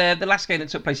 right. The last game that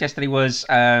took place yesterday was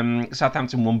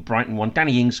Southampton 1, Brighton 1.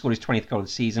 Danny Ings scored his 20th goal of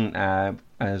the season,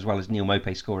 as well as Neil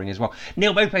Maupay scoring as well.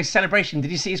 Neil Maupay's celebration,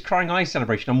 did you see his crying eyes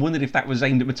celebration? I'm wondering if that was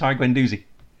aimed at Matai Guendouzi.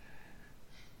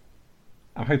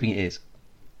 I'm hoping it is.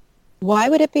 Why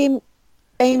would it be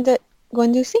aimed at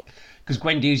Guendouzi? Because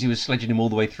Guendouzi was sledging him all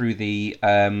the way through the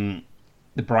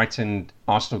Brighton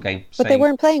Arsenal game. But they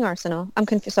weren't playing Arsenal. I'm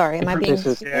confused. Sorry, am I being...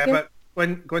 Yeah, but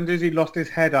when Guendouzi lost his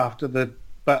head after the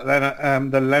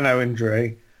Leno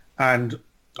injury, and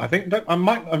I think I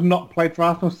might have not played for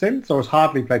Arsenal since, or has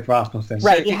hardly played for Arsenal since.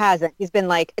 Right, he hasn't. He's been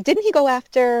didn't he go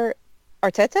after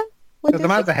Arteta? The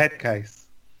man's a head case.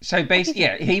 So basically,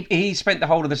 yeah, he spent the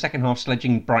whole of the second half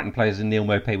sledging Brighton players and Neil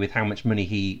Maupay with how much money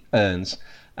he earns.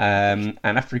 And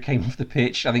after he came off the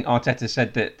pitch, I think Arteta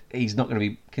said that he's not going to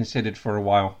be considered for a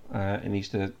while. He needs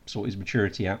to sort his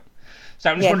maturity out. So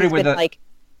I'm just wondering whether...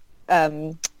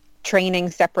 training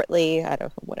separately, I don't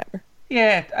know, whatever.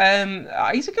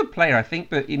 Yeah, he's a good player, I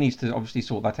think, but he needs to obviously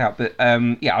sort that out. But I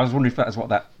was wondering if that was what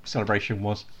that celebration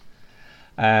was.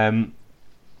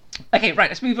 Okay, right,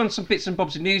 let's move on to some bits and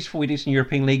bobs of news before we do some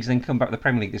European leagues, then come back to the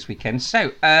Premier League this weekend.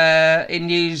 So, in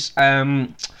news,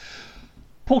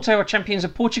 Porto are champions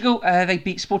of Portugal. They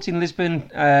beat Sporting Lisbon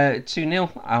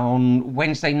 2-0 on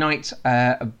Wednesday night.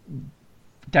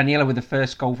 Daniela with the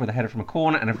first goal for the header from a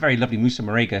corner, and a very lovely Musa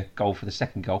Marega goal for the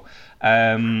second goal.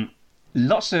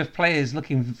 Lots of players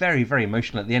looking very, very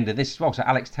emotional at the end of this as well. So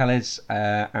Alex Telles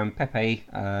and Pepe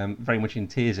very much in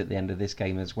tears at the end of this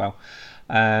game as well.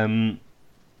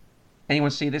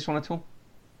 Anyone see this one at all?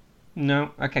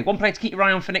 No? Okay. One player to keep your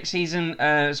eye on for next season,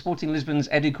 Sporting Lisbon's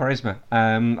Edu Quaresma.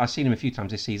 I've seen him a few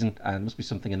times this season. There must be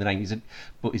something in the name. He's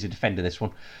a defender, this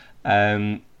one.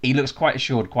 He looks quite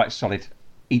assured, quite solid.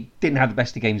 He didn't have the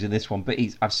best of games in this one, but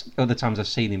other times I've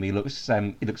seen him, he looks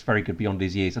very good beyond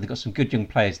his years. They've got some good young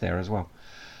players there as well.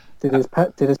 Did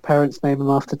his parents name him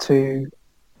after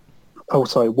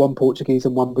one Portuguese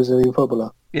and one Brazilian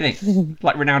footballer? You think?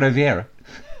 Like Ronaldo Vieira?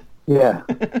 Yeah.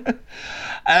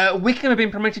 Wycombe have been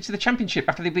promoted to the Championship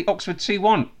after they beat Oxford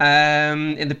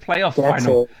 2-1 in the playoff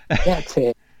final. That's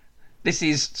it. This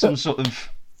is some sort of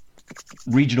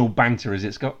regional banter, as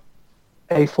it's got.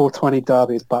 A420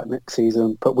 derby is back next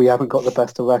season, but we haven't got the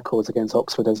best of records against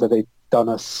Oxford as they've done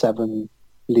us 7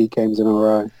 league games in a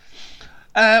row.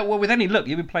 Well, with any luck,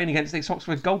 you'll be playing against this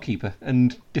Oxford goalkeeper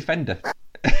and defender.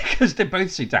 Because they both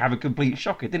seemed to have a complete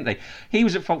shocker, didn't they? He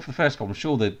was at fault for the first goal. I'm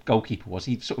sure the goalkeeper was.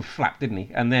 He sort of flapped, didn't he?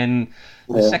 And then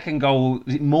the second goal,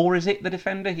 the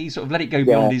defender? He sort of let it go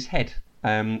beyond his head,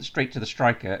 straight to the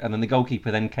striker. And then the goalkeeper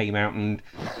then came out and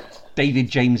David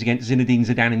James against Zinedine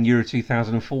Zidane in Euro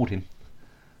 2014.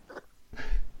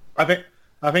 I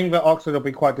think that Oxford will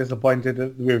be quite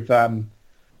disappointed with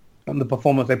the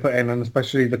performance they put in, and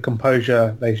especially the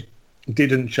composure they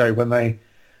didn't show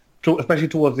especially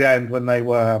towards the end when they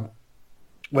were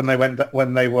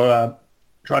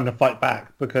trying to fight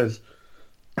back, because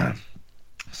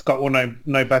Scott will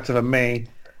know better than me,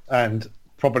 and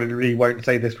probably won't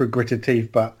say this with gritted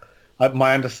teeth, but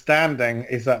my understanding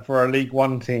is that for a League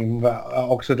One team, that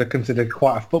Oxford are considered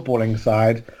quite a footballing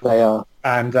side. They are,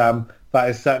 and that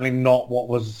is certainly not what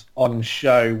was on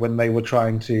show when they were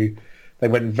trying to. They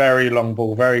went very long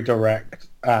ball, very direct,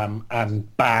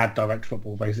 and bad direct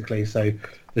football, basically. So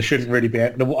there shouldn't really be.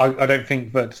 I don't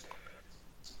think that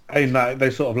in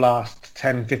those sort of last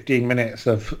 10, 15 minutes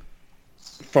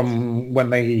from when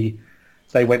they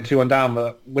went 2-1 down,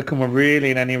 that Wycombe were really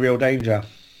in any real danger.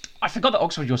 I forgot that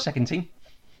Oxford was your second team.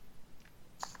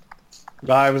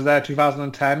 I was there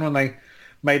 2010 when they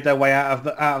made their way out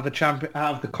of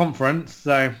the conference.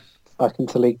 So back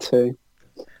into League Two.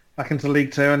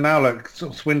 And now look,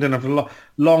 Swindon have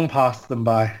long passed them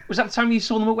by. Was that the time you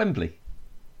saw them at Wembley?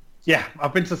 Yeah,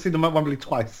 I've been to see them at Wembley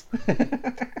twice.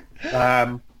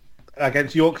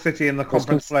 Against York City in the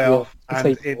conference playoff,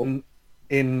 and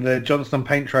in the Johnston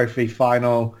Paint Trophy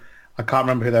final. I can't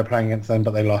remember who they were playing against then,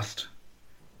 but they lost.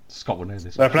 Scott would know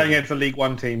this. They're playing against a League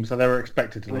One team, so they were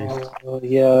expected to lose.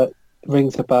 Yeah,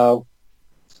 rings a bell.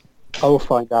 I will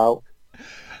find out.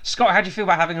 Scott, how do you feel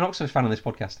about having an Oxford fan on this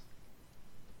podcast?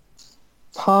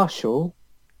 Partial.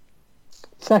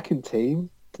 Second team.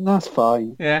 That's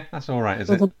fine. Yeah, that's all right, is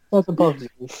it? Doesn't bother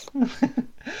me.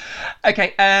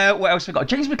 Okay, what else have we got?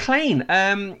 James McLean.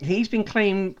 James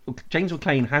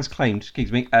McLean has claimed,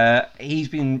 he's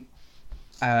been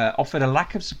offered a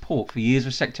lack of support for years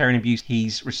of sectarian abuse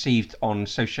he's received on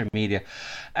social media.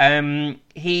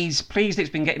 He's pleased it's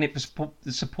been getting it for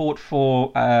support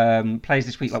for players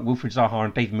this week like Wilfried Zaha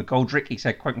and David McGoldrick. He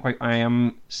said, quote unquote, I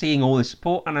am seeing all this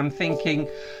support and I'm thinking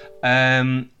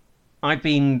I've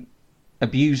been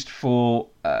abused for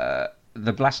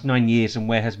the last 9 years, and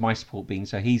where has my support been?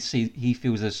 So he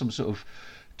feels there's some sort of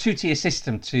two-tier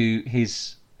system to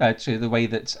his to the way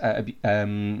that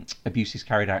abuse is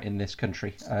carried out in this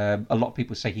country. A lot of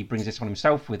people say he brings this on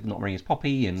himself with not wearing his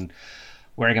poppy and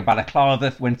wearing a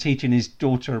balaclava when teaching his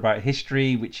daughter about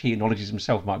history, which he acknowledges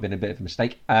himself might have been a bit of a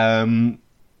mistake.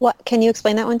 What? Can you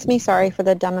explain that one to me? Sorry for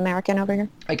the dumb American over here.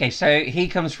 Okay, so he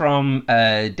comes from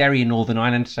Derry in Northern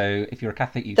Ireland. So if you're a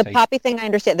Catholic, you say... The poppy thing, I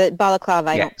understand. The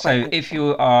balaclava, I don't quite... So if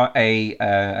you are a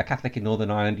Catholic in Northern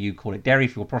Ireland, you call it Derry.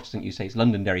 If you're Protestant, you say it's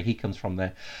Londonderry. He comes from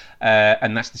there.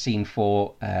 And that's the scene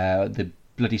for the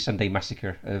Bloody Sunday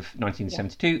Massacre of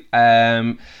 1972.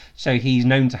 Yeah. So he's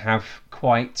known to have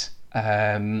quite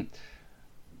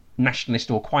nationalist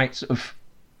or quite sort of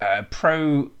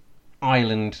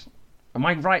pro-island... Am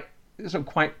I right? Sort of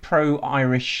quite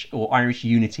pro-Irish or Irish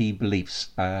unity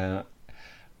beliefs,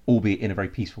 albeit in a very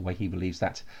peaceful way. He believes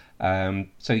that.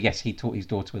 So yes, he taught his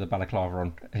daughter with a balaclava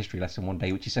on a history lesson one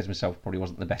day, which he says himself probably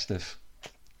wasn't the best of.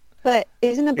 But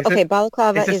isn't it okay?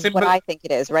 Balaclava is what I think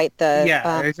it is, right?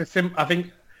 It's a I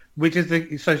think which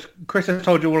is so Chris has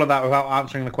told you all of that without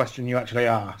answering the question you actually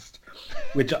asked,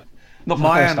 which Not for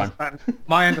the first time.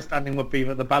 My understanding would be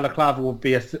that the balaclava would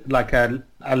be a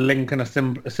link and a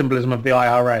symbolism of the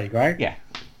IRA, right? Yeah.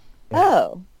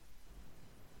 Oh.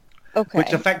 Okay.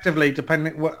 Which effectively,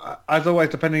 depending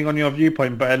on your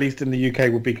viewpoint, but at least in the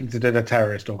UK, would be considered a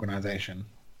terrorist organisation.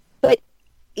 But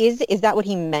is that what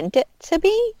he meant it to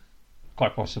be?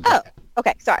 Quite possibly. Oh,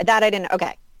 okay. Sorry, that I didn't.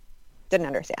 Okay, didn't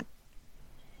understand.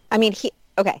 I mean,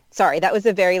 okay. Sorry, that was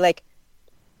a very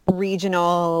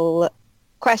regional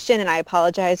question, and I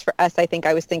apologize for us. I think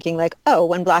I was thinking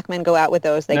when black men go out with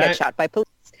those, they get shot by police.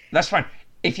 That's fine.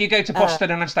 If you go to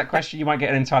Boston and ask that question, you might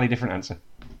get an entirely different answer.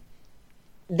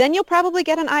 Then you'll probably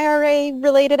get an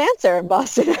IRA-related answer in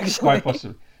Boston, actually. Quite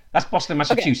possibly. That's Boston,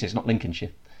 Massachusetts, not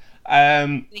Lincolnshire.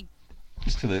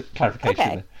 Just for the clarification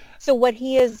there. So what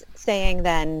he is saying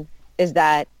then is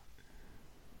that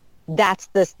that's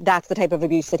the type of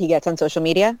abuse that he gets on social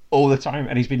media? All the time,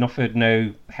 and he's been offered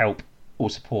no help or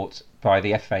support by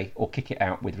the FA or Kick It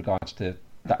Out with regards to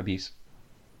that abuse.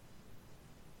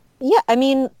 Yeah, I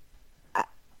mean,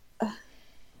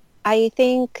 I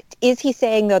think, is he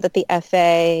saying, though, that the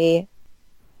FA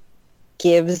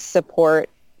gives support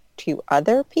to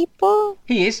other people?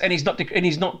 He is, and he's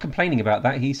not complaining about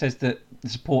that. He says that the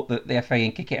support that the FA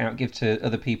and Kick It Out give to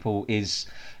other people is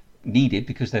needed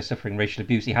because they're suffering racial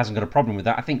abuse. He hasn't got a problem with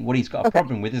that. I think what he's got a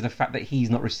problem with is the fact that he's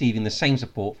not receiving the same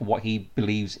support for what he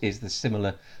believes is the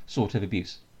similar sort of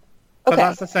abuse. But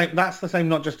that's the same. That's the same,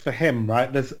 not just for him,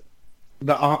 right?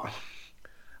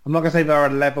 I'm not going to say there are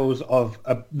levels of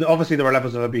obviously there are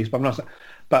levels of abuse, but I'm not.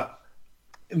 But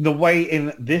the way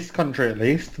in this country, at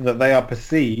least, that they are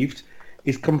perceived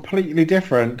is completely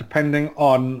different depending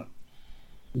on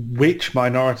which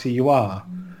minority you are.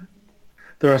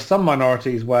 There are some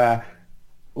minorities where,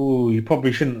 you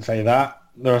probably shouldn't say that.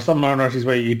 There are some minorities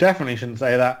where you definitely shouldn't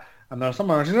say that, and there are some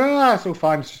minorities, it's all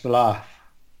fine, it's just a laugh.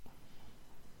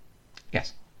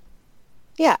 Yes.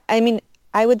 Yeah, I mean,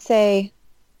 I would say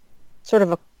sort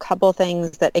of a couple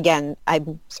things that, again,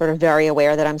 I'm sort of very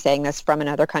aware that I'm saying this from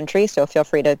another country, so feel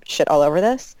free to shit all over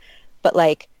this. But,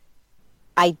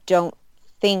 I don't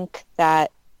think that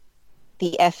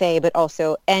the FA, but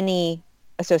also any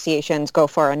associations, go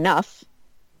far enough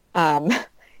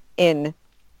in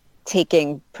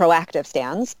taking proactive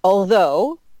stands,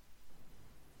 although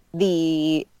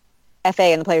the FA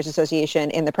and the Players Association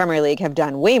in the Premier League have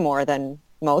done way more than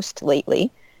most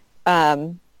lately.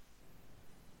 And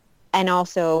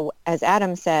also, as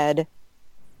Adam said,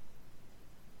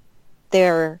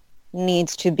 there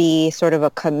needs to be sort of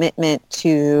a commitment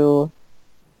to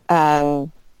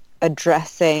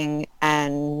addressing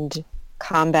and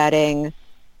combating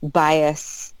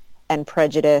bias and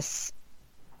prejudice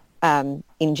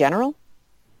in general,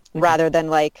 rather than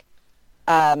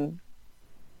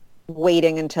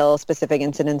waiting until specific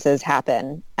incidences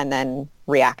happen and then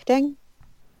reacting.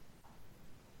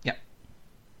 Yeah.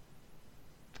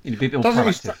 You'd be a bit more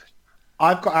proactive.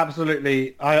 I've got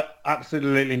absolutely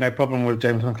no problem with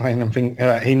James McClean and think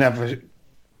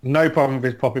no problem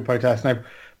with his poppy protest. No,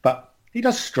 but he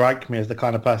does strike me as the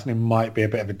kind of person who might be a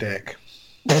bit of a dick.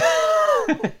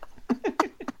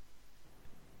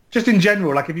 Just in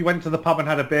general, if you went to the pub and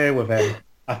had a beer with him,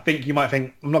 I think you might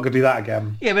think, I'm not going to do that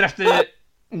again. Yeah, but after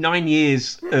 9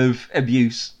 years of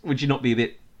abuse, would you not be a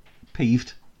bit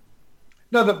peeved?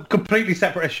 No, they're completely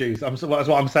separate issues. That's what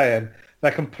I'm saying.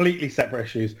 They're completely separate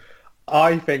issues.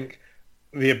 I think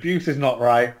the abuse is not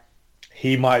right.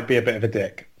 He might be a bit of a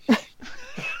dick.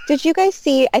 Did you guys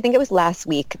see, I think it was last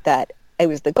week, that it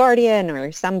was The Guardian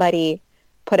or somebody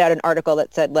put out an article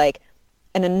that said,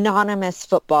 an anonymous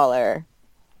footballer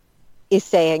is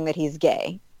saying that he's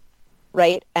gay,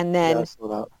 right? And then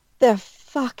the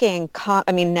fucking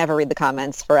never read the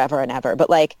comments forever and ever, but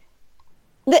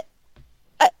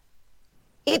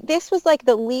this was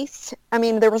the least.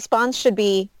 The response should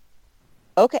be,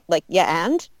 okay, yeah,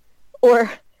 and or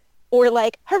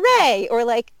hooray, or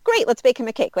great, let's bake him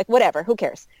a cake, whatever, who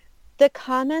cares? The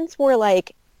comments were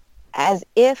as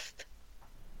if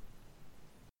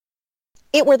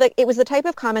it was the type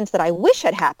of comments that I wish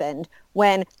had happened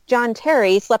when John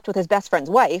Terry slept with his best friend's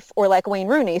wife, or Wayne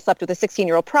Rooney slept with a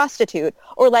 16-year-old prostitute,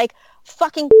 or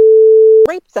fucking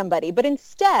raped somebody. But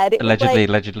instead, it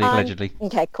allegedly.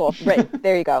 Okay, cool. Right,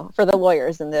 there you go, for the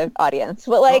lawyers in the audience.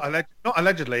 But not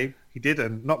allegedly, he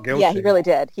didn't. Not guilty. Yeah, he really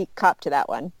did. He copped to that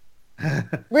one.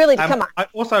 Really, come on.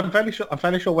 I'm fairly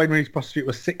sure Wayne Rooney's prostitute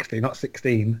was 60, not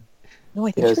 16. No,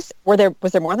 I think she was.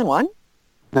 Was there more than one?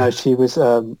 No, she was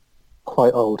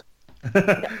quite old.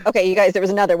 Okay, you guys, there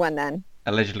was another one then.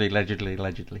 Allegedly.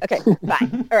 Okay,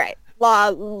 fine. All right.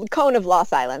 Cone of law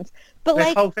silence. But This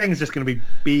like, whole thing's just going to be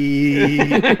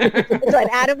beep. it's fine.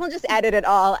 Adam will just edit it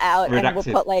all out, and we'll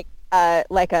Redacted. put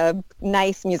like a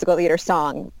nice musical theater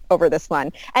song over this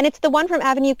one. And it's the one from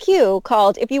Avenue Q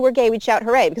called "If You Were Gay, We'd Shout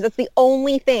Hooray," because it's the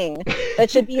only thing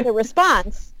that should be the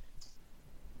response.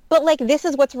 But like, this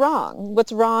is what's wrong.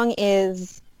 What's wrong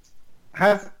is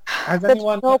Has the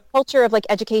anyone? whole culture of like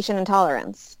education and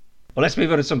tolerance. Well, let's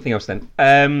move on to something else then.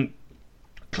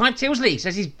 Clive Tilsley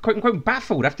says he's quote-unquote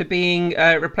baffled after being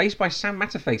replaced by Sam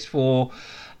Matterface for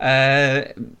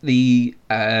the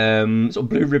sort of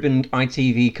blue ribbon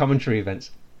ITV commentary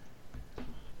events.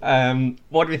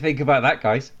 What do we think about that,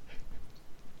 guys?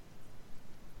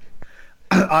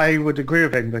 I would agree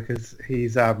with him because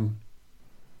he's a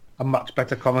much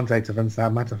better commentator than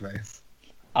Sam Matterface.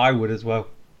 I would as well.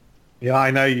 Yeah,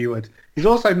 I know you would. He's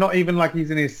also not even like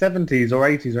he's in his 70s or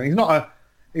 80s. Or he's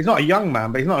not a young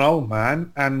man, but he's not an old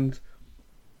man. And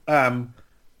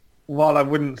while I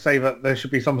wouldn't say that there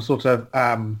should be some sort of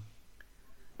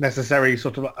necessary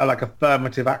sort of like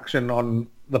affirmative action on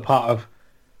the part of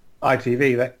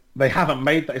ITV, that they haven't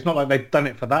made that. It's not like they've done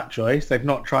it for that choice. They've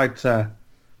not tried to.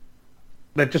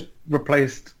 They've just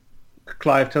replaced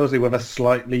Clive Tilsley with a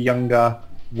slightly younger,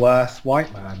 worse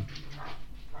white man.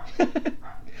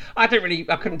 I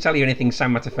couldn't tell you anything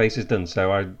Sam Matterface has done,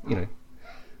 so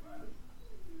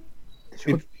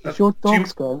Is your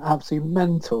dog's going absolutely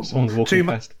mental? someone's walking Too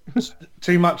past.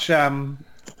 Too much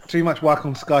work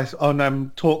on Sky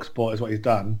on TalkSport is what he's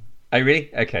done. Oh, really?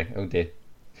 Okay. Oh, dear.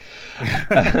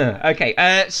 Okay.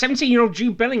 17-year-old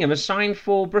Jude Bellingham has signed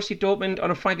for Borussia Dortmund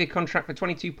on a 5-year contract for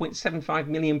 £22.75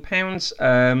 million.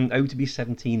 To be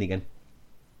 17 again.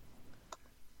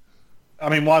 I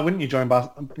mean, why wouldn't you join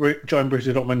Borussia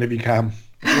Dortmund if you can?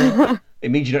 It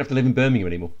means you don't have to live in Birmingham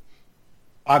anymore.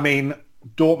 I mean,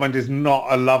 Dortmund is not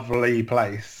a lovely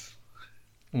place.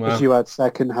 Wow. Because you had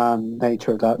second-hand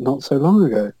nature of that not so long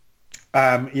ago.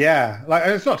 Yeah, like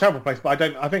it's not a terrible place, but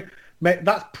I think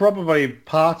that's probably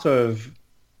part of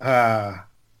Dortmund's.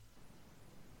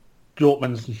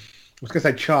 I was going to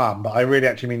say charm, but I really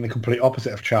actually mean the complete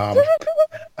opposite of charm.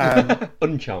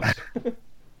 Uncharmed.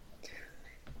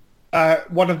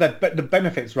 One of the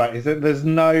benefits, right, is that there's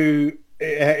no.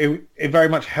 It very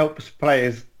much helps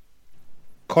players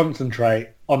concentrate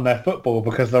on their football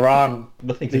because there aren't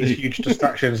Nothing to these do. huge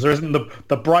distractions. There isn't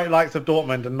the bright lights of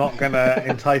Dortmund are not going to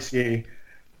entice you.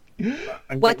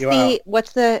 And What's get you out.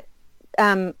 what's the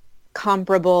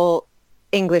comparable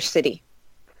English city?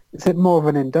 Is it more of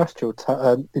an industrial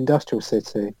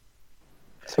city?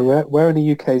 So where in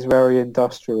the UK is very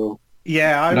industrial?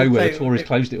 Yeah, I would Nowhere. say The tourists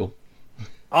closed it all.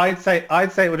 I'd say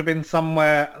it would have been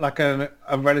somewhere like a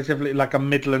relatively like a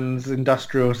Midlands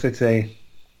industrial city.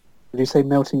 Did you say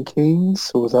Milton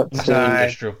Keynes, or was that? No.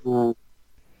 Industrial.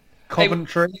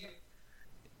 Coventry.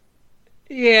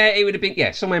 Yeah, it would have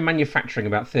been somewhere manufacturing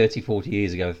about 30, 40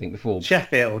 years ago, I think, before.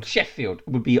 Sheffield. Sheffield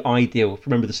would be ideal.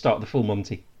 Remember the start of the Full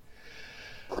Monty.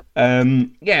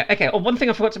 Okay. Oh, one thing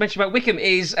I forgot to mention about Wickham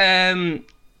is Akin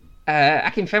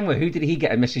Fenwer. Who did he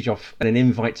get a message off and an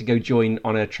invite to go join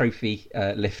on a trophy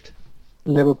lift?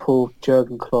 Liverpool,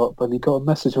 Jurgen Klopp, and he got a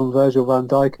message from Virgil van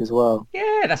Dijk as well.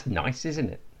 Yeah, that's nice, isn't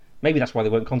it? Maybe that's why they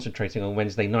weren't concentrating on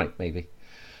Wednesday night, maybe.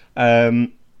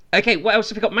 Okay, what else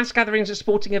have we got? Mass gatherings at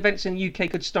sporting events in the UK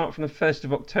could start from the 1st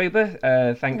of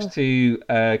October, thanks to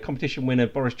competition winner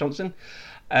Boris Johnson.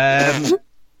 And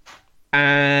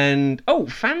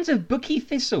fans of Bucky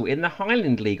Thistle in the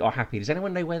Highland League are happy. Does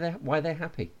anyone know why they're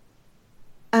happy?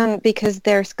 Because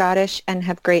they're Scottish and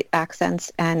have great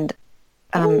accents and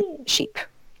sheep.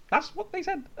 That's what they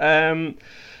said.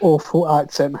 Awful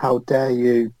accent, how dare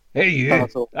you? Hey, you!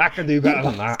 Basil. I can do better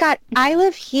than that. Scott, I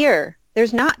live here.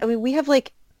 There's not. I mean, we have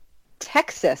like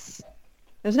Texas.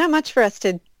 There's not much for us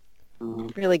to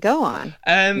really go on.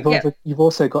 You've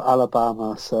also got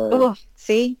Alabama, so... Oh,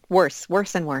 see? Worse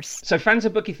and worse. So fans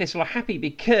of Bucky Thistle are happy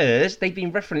because they've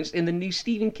been referenced in the new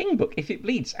Stephen King book, If It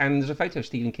Bleeds, and there's a photo of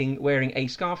Stephen King wearing a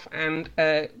scarf and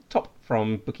top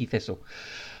from Bucky Thistle.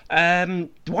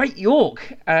 Dwight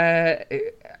York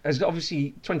has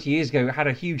obviously 20 years ago had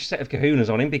a huge set of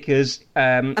kahunas on him because...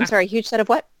 I'm sorry, huge set of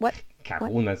what?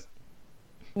 Kahunas.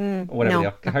 Or whatever no, they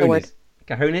are. not the word.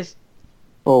 Kahunas?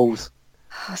 Balls.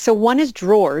 So one is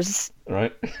drawers,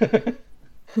 Right.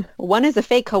 one is a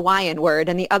fake Hawaiian word,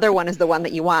 and the other one is the one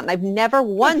that you want. And I've never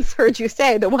once heard you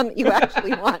say the one that you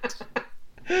actually want.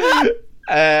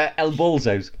 El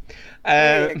Bolzos.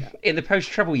 There you go. In the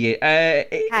post-trouble year.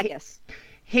 Haggis.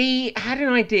 He had an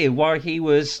idea while he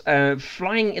was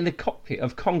flying in the cockpit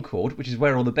of Concorde, which is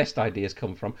where all the best ideas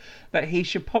come from, that he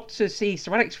should pop to see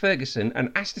Sir Alex Ferguson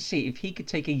and ask to see if he could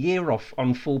take a year off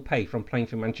on full pay from playing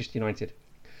for Manchester United.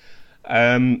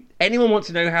 Anyone want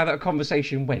to know how that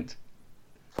conversation went?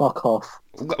 Fuck off.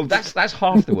 Well, that's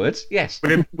half the words, yes.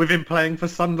 With him playing for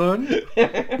Sunderland?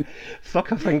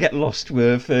 Fuck off and get lost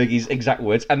were Fergie's exact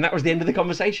words, and that was the end of the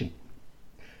conversation.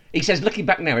 He says, looking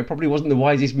back now, it probably wasn't the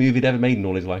wisest move he'd ever made in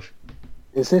all his life.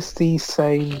 Is this the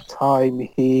same time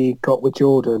he got with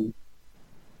Jordan?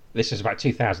 This is about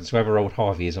 2000, so however old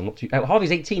Harvey is, I'm not too...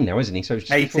 Harvey's 18 now, isn't he? So it's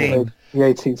just 18. Before... The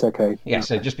 18's okay. Yeah,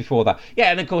 so just before that.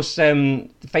 Yeah, and of course,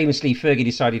 famously, Fergie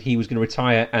decided he was going to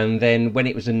retire, and then when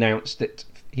it was announced that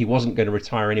he wasn't going to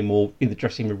retire anymore, in the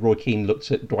dressing room, Roy Keane looked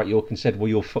at Dwight Yorke and said, well,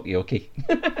 you're fuck Yorkie.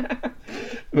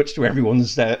 Much to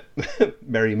everyone's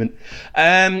merriment.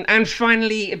 And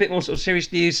finally, a bit more sort of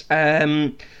serious news.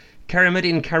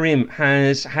 Karamuddin Karim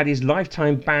has had his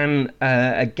lifetime ban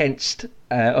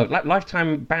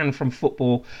lifetime ban from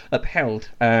football upheld.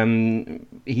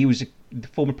 He was the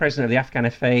former president of the Afghan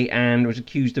FA and was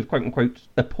accused of quote-unquote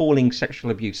appalling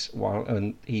sexual abuse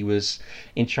while he was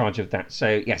in charge of that.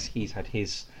 So, yes, he's had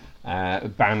his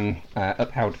ban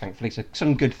upheld, thankfully. So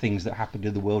some good things that happened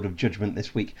in the world of judgment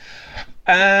this week.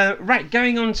 Right,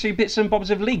 going on to bits and bobs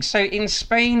of league. So in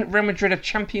Spain, Real Madrid are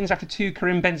champions after 2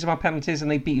 Karim Benzema penalties,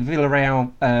 and they beat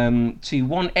Villarreal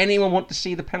 2-1. Anyone want to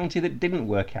see the penalty that didn't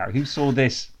work out? Who saw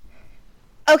this?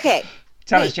 Okay.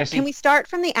 Tell us, Jessie. Can we start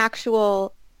from the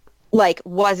actual, like,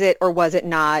 was it or was it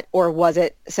not, or was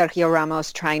it Sergio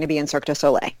Ramos trying to be in Cirque du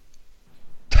Soleil?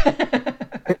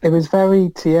 It was very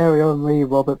Thierry Henry,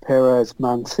 Robert Pires,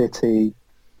 Man City,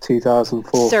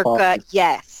 2004. Circa,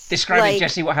 yes. Describe it,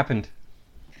 Jessie. What happened?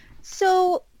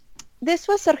 So this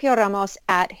was Sergio Ramos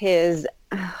at his,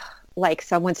 like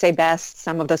some would say best,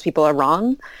 some of those people are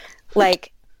wrong,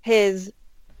 like his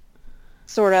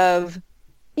sort of,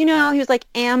 he was like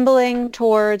ambling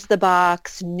towards the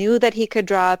box, knew that he could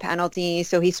draw a penalty,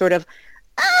 so he sort of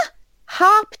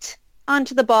hopped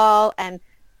onto the ball and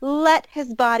let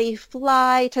his body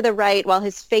fly to the right while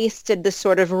his face did the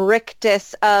sort of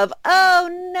rictus of, oh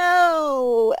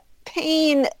no,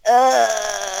 pain,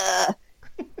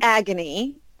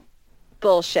 agony,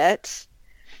 bullshit.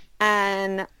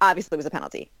 And obviously it was a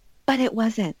penalty. But it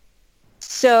wasn't.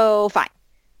 So, fine.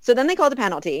 So then they called a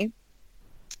penalty,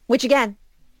 which again,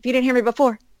 if you didn't hear me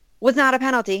before, was not a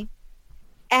penalty.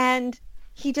 And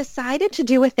he decided to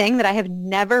do a thing that I have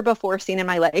never before seen in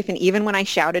my life. And even when I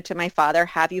shouted to my father,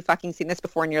 have you fucking seen this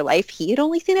before in your life? He had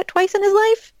only seen it twice in his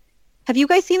life. Have you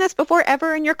guys seen this before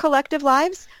ever in your collective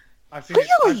lives? I've seen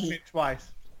it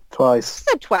twice. Twice.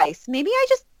 I said twice. Maybe I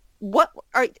just...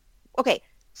 Okay,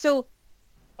 so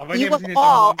you have seen it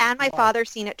all done and my twice. father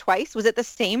seen it twice. Was it the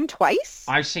same twice?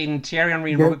 I've seen Thierry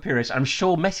Henry and Robert Pires. I'm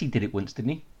sure Messi did it once,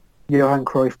 didn't he? Johan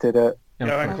Cruyff did it.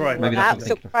 Johan Cruyff. Maybe that's what I'm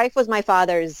So thinking of. Cruyff was my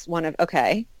father's one of...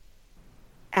 Okay.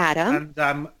 Adam?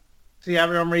 And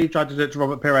Thierry Henry tried to do it to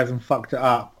Robert Pires and fucked it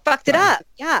up. Fucked it up,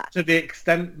 yeah. To the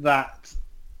extent that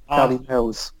Danny Arsenal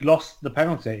Mills. lost the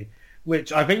penalty,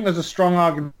 which I think there's a strong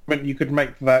argument you could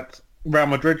make that Real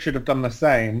Madrid should have done the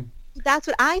same That's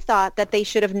what I thought, that they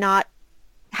should have not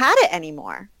had it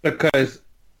anymore. because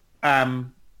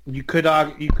you could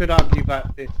argue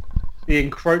that the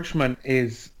encroachment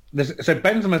is... So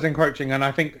Benzema's encroaching, and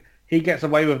I think he gets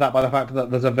away with that by the fact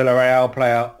that there's a Villarreal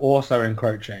player also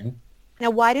encroaching. Now,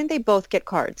 why didn't they both get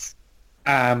cards?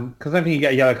 Because I don't think you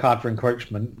get a yellow card for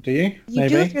encroachment, do you? You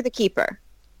do if you're the keeper.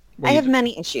 I have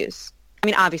many issues. I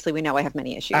mean, obviously, we know I have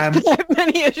many issues. But I have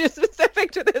many issues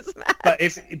specific to this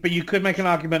match. But you could make an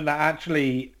argument that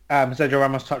actually Sergio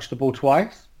Ramos touched the ball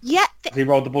twice. Yeah. He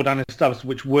rolled the ball down his stubs,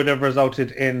 which would have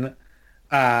resulted in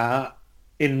an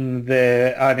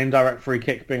indirect free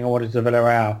kick being awarded to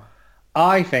Villarreal.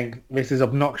 I think this is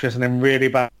obnoxious and in really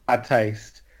bad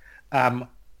taste.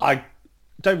 I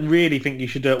don't really think you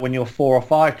should do it when you're 4 or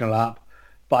 5-0 up,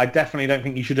 but I definitely don't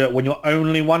think you should do it when you're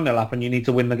only 1-0 up and you need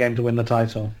to win the game to win the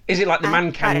title. Is it like the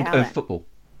man-can of football?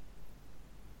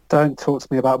 Don't talk to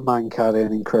me about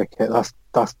man-carrying in cricket.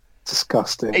 That's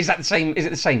disgusting. Is that the same? Is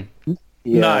it the same?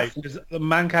 Yeah. No, because the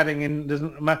man-catting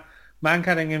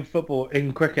in football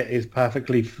in cricket is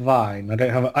perfectly fine.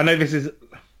 I know this is...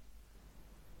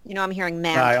 You know, I'm hearing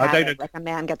man No, I cat, don't- like a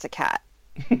man gets a cat.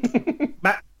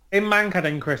 In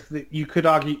man-catting, Chris, you could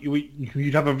argue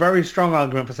you'd have a very strong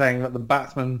argument for saying that the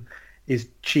batsman is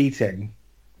cheating.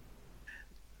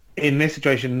 In this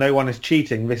situation, no one is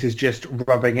cheating. This is just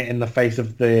rubbing it in the face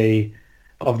of the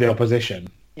opposition.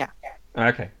 Yeah.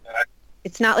 Okay.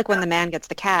 It's not like when the man gets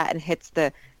the cat and hits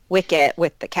the wicket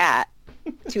with the cat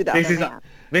to the This other is man.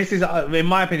 This is, in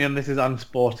my opinion, this is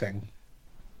unsporting.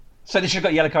 So they should have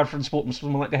got a yellow card for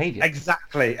unsportsmanlike behaviour.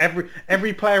 Exactly.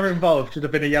 Every player involved should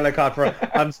have been a yellow card for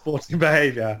unsporting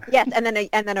behaviour. Yes, and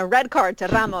then a red card to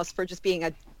Ramos for just being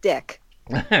a dick.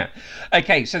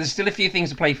 Okay, so there's still a few things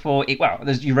to play for.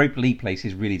 There's Europa League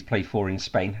places really to play for in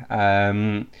Spain.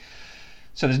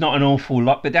 So there's not an awful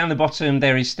lot, but down the bottom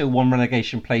there is still one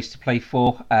relegation place to play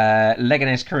for.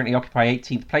 Leganés currently occupy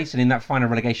 18th place and in that final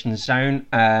relegation zone,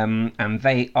 and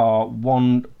they are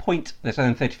 1 point. They're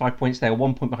on 35 points. They are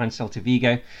 1 point behind Celta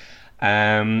Vigo.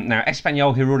 Now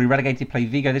Espanyol, who are already relegated, play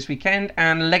Vigo this weekend,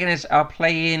 and Leganés are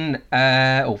playing.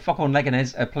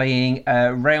 Leganés are playing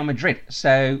Real Madrid.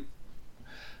 So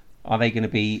are they going to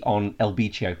be on El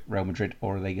Bicho, Real Madrid,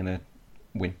 or are they going to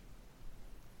win?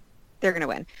 They're going to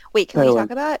win. Wait, can we talk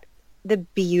about the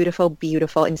beautiful,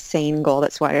 beautiful, insane goal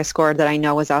that Suarez scored that I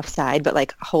know was offside, but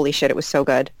like, holy shit, it was so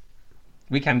good.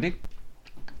 We can do.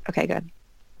 Okay, good.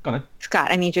 Go on.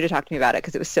 Scott, I need you to talk to me about it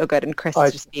because it was so good, and Chris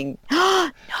is just being...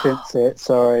 Didn't see it,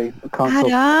 sorry. I can't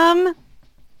talk. Adam!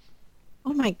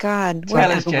 Oh my God.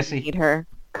 Tell us, Jesse. Need her.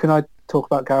 Can I talk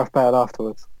about Gareth Bale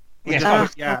afterwards? Yes,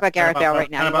 Talk about Gareth Bale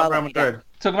right now. About Real Madrid.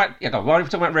 Talk about why are we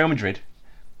talking about Real Madrid?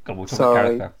 God, we'll talk about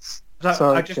Sorry. Gareth Bale. So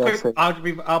Sorry, Chelsea.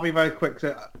 I'll be very quick.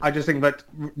 I just think that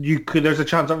there's a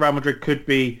chance that Real Madrid could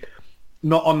be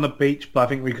not on the beach, but I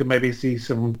think we could maybe see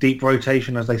some deep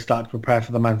rotation as they start to prepare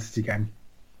for the Man City game.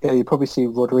 Yeah, you probably see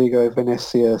Rodrigo,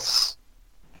 Vinicius,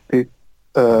 I'm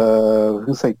going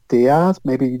to say Diaz,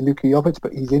 maybe Luka Jovic,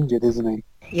 but he's injured, isn't he?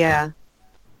 Yeah.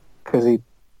 Because he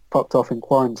popped off in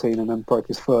quarantine and then broke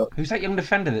his foot. Who's that young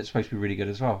defender that's supposed to be really good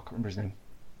as well? I can't remember his name.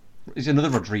 Is another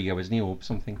Rodrigo, isn't he, or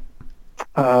something?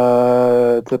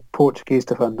 The Portuguese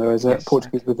defender, is it? Yes.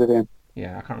 Portuguese Brazilian.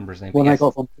 Yeah, I can't remember his name. When but they yes.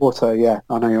 got from Porto, yeah,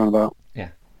 I know you're on about. Yeah.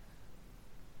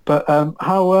 But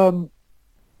how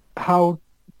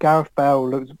Gareth Bale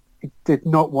looked, he did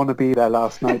not want to be there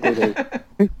last night, did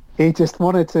he? He just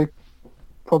wanted to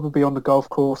probably be on the golf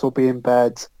course or be in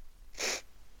bed.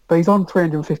 But he's on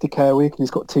 350k a week and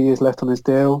he's got 2 years left on his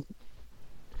deal.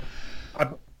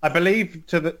 I believe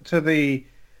to the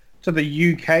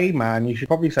UK man, you should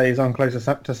probably say he's on closer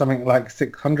to something like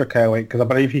 600k a week because I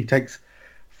believe he takes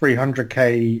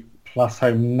 300k plus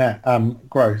home net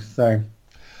gross. So,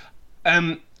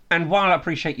 and while I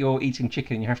appreciate you're eating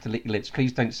chicken and you have to lick your lips,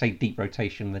 please don't say deep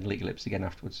rotation and then lick your lips again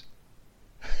afterwards.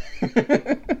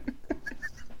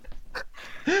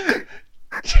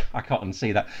 I can't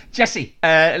unsee that. Jesse,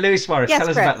 Luis Suarez, Yes, tell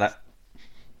us Chris. about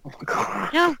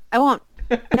that. No, I won't.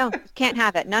 No, can't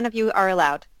have it. None of you are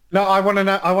allowed. no, I want to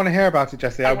know. I want to hear about it,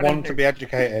 Jesse. I wanna want to be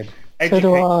educated. So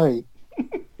do I.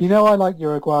 You know I like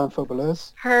Uruguayan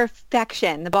footballers.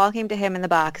 Perfection. The ball came to him in the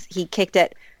box. He kicked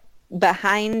it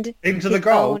behind Into the his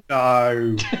goal? own-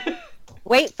 No.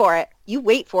 Wait for it. You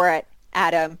wait for it,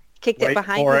 Adam. Kicked Wait it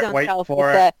behind for his it, own wait self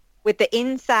for with the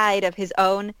inside of his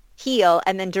own heel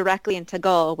and then directly into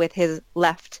goal with his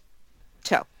left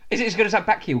toe. Is it as good as that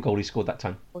back heel goal he scored that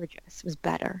time? Gorgeous. It was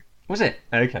better. Was it?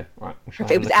 Okay, right.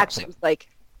 It was actually, it was like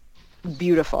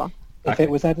beautiful. If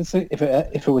it was Edison, if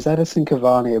it was Edison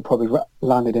Cavani, it probably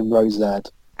landed in Rose Ed.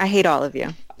 I hate all of you.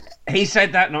 He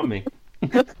said that, not me.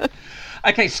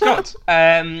 Okay, Scott,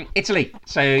 Italy.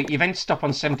 So Juventus stop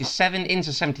on 77,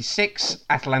 Inter 76,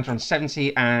 Atalanta on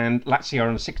 70, and Lazio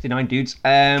on 69 dudes.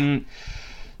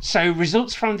 So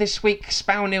results from this week,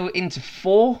 Spal 0 Inter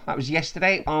 4. That was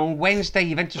yesterday. On Wednesday,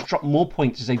 Juventus dropped more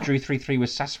points as they drew 3-3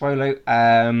 with Sassuolo.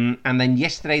 And then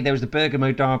yesterday there was the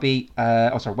Bergamo derby.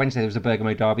 Wednesday there was the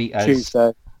Bergamo derby.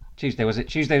 Tuesday, was it?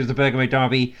 Tuesday was the Bergamo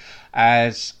derby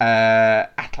as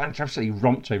Atalanta absolutely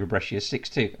romped over Brescia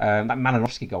 6-2. That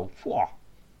Malinowski goal. Whoa.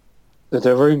 The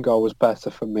Darun goal was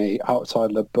better for me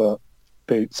outside the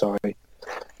boot. Sorry.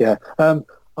 Yeah.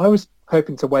 I was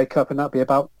hoping to wake up and that'd be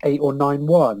about 8 or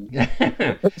 9-1.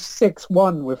 It's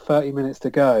 6-1 with 30 minutes to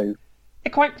go.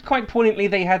 Quite poignantly,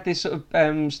 they had this sort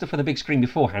of stuff on the big screen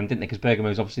beforehand, didn't they? Because Bergamo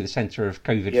is obviously the centre of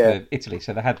COVID for Italy,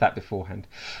 so they had that beforehand.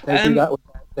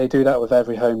 They do that with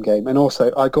every home game. And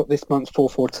also, I got this month's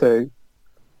 442,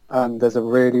 and there's a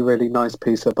really, really nice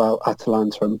piece about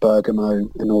Atalanta and Bergamo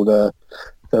and all the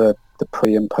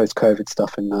pre- and post-COVID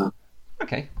stuff in there.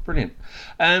 Okay, brilliant.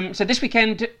 So this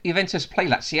weekend, Juventus play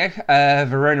Lazio,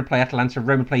 Verona play Atalanta,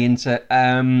 Roma play Inter.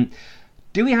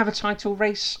 Do we have a title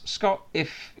race, Scott?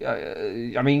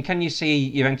 Can you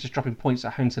see Juventus dropping points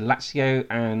at home to Lazio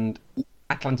and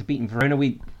Atalanta beating Verona?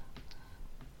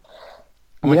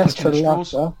 Yes, to the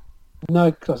latter.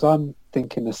 No, because I'm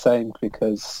thinking the same,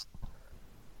 because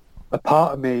a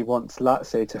part of me wants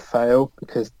Lazio to fail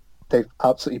because they've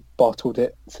absolutely bottled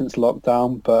it since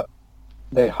lockdown, but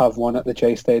they have won at the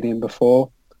J Stadium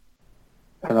before.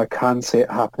 and I can see it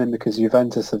happening because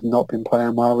Juventus have not been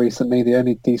playing well recently. The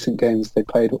only decent games they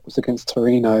played was against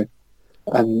Torino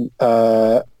and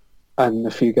a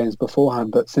few games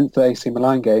beforehand. But since the AC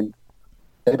Milan game,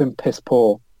 they've been piss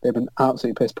poor. They've been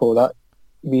absolutely piss poor. That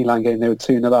Milan game, they were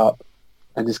 2-0 up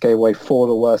and just gave away 4 of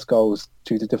the worst goals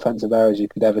due to defensive errors you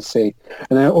could ever see.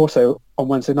 And then also, on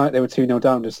Wednesday night, they were 2-0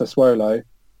 down to Sassuolo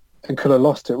and could have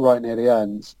lost it right near the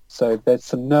end. So there's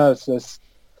some nerves.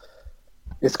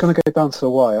 It's going to go down to the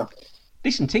wire.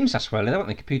 Decent teams, Sassuolo, aren't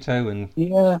they? Caputo and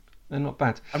Yeah. they're not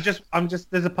bad. I'm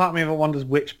just. There's a part of me that wonders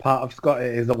which part of Scott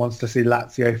it is that wants to see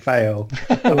Lazio fail.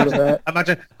 All of it.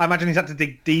 I imagine he's had to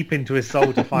dig deep into his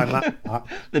soul to find that part.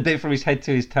 The bit from his head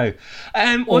to his toe.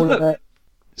 Well, All of look,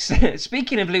 it.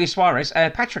 speaking of Luis Suarez,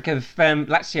 Patrick of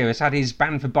Lazio has had his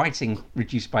ban for biting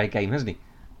reduced by a game, hasn't he?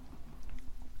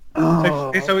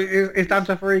 Oh, So it's down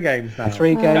to 3 games now.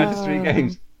 3 Down games to 3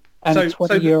 games. and a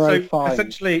 €20 fine.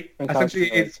 Essentially, Against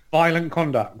it's violent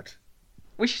conduct.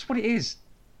 Which is what it is.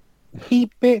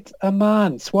 He bit a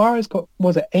man. Suarez got,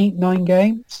 was it 8-9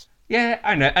 games? Yeah,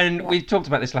 I know. And we talked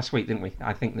about this last week, didn't we?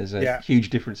 I think there's a huge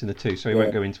difference in the two, so we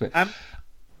won't go into it.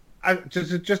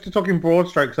 Just to talk in broad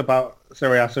strokes about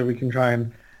Serie A, so we can try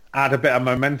and add a bit of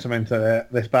momentum into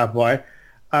this bad boy.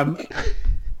 I've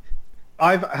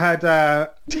had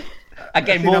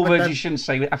Again, more words you shouldn't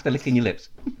say after licking your lips.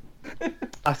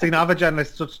 I've seen other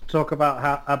journalists talk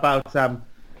about the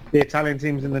Italian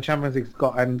teams in the Champions League,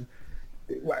 Scott, and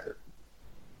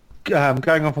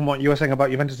going on from what you were saying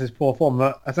about Juventus' poor form,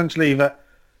 that essentially that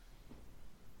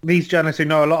these journalists who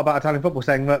know a lot about Italian football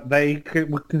saying that they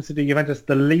would consider Juventus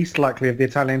the least likely of the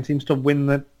Italian teams to win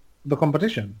the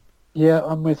competition. Yeah,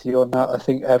 I'm with you on that. I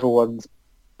think everyone's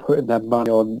putting their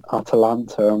money on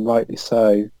Atalanta, and rightly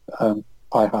so. I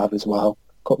have as well.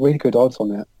 Got really good odds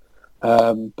on it.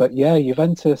 But yeah,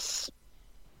 Juventus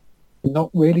not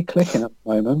really clicking at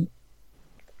the moment.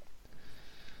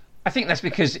 I think that's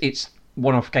because it's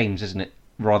one-off games, isn't it?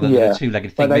 Rather than a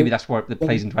two-legged thing. Maybe that's why it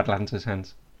plays into Atalanta's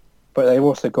hands. But they've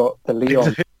also got the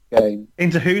Lyon game.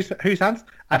 Into whose hands?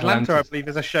 Atlanta, I believe,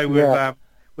 is a show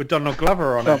with Donald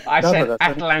Glover on it. I said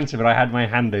Atalanta, but I had my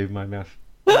hand over my mouth.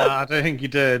 No, I don't think you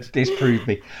did. Disproved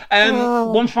me.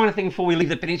 One final thing before we leave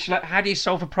the peninsula. How do you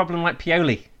solve a problem like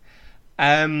Pioli?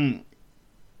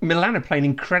 Milan are playing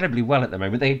incredibly well at the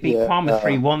moment. They beat Parma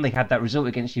 3-1. They had that result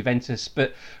against Juventus.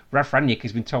 But Ralf Rangnick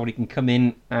has been told he can come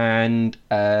in and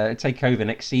take over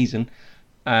next season.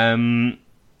 Director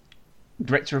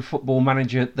of football,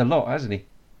 manager, the lot, hasn't he?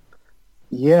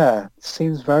 Yeah, it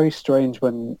seems very strange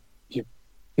when you're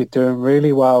doing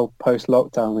really well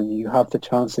post-lockdown and you have the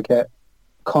chance to get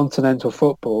continental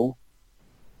football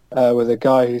with a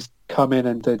guy who's come in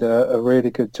and did a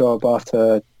really good job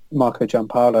after Marco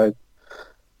Giampaolo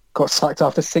got sacked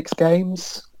after 6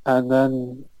 games, and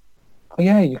then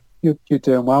you're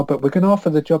doing well, but we're going to offer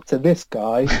the job to this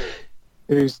guy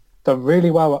who's done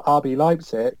really well at RB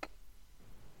Leipzig,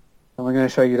 and we're going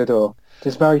to show you the door.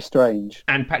 It's very strange.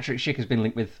 And Patrick Schick has been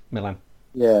linked with Milan.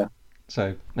 Yeah.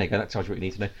 So there you go. That tells you what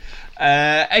you need to know.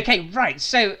 Okay, right.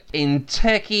 So in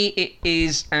Turkey, it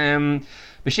is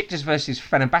Besiktas versus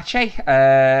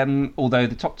Fenerbahce. Although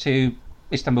the top two,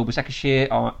 Istanbul Başakşehir,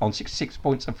 are on 66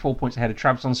 points and 4 points ahead of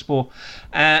Trabzonspor.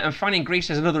 And finally in Greece,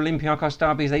 there's another Olympiacos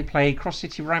derby as they play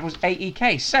cross-city rivals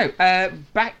AEK. So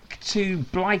back to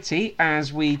Blighty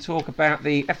as we talk about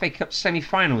the FA Cup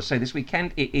semi-finals. So this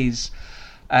weekend it is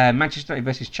Manchester United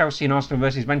versus Chelsea and Arsenal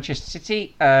versus Manchester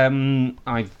City.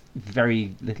 I've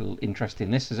very little interest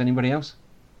in this. Has anybody else?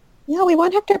 Yeah, we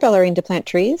want Hector Bellerin to plant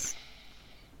trees.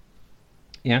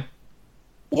 Yeah?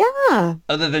 Yeah.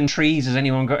 Other than trees, has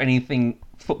anyone got anything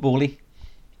football-y?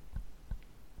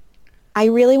 I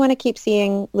really want to keep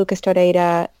seeing Lucas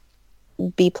Torreira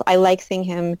I like seeing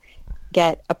him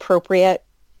get appropriate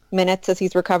minutes as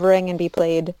he's recovering and be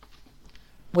played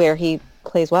where he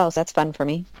plays well. So that's fun for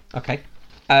me. Okay.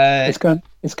 It's going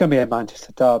to be a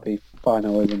Manchester derby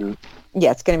final, isn't it?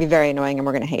 Yeah, it's going to be very annoying and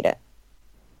we're going to hate it.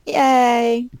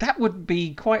 Yay! That would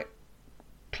be quite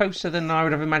closer than I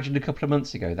would have imagined a couple of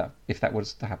months ago, if that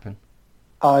was to happen.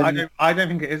 I don't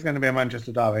think it is going to be a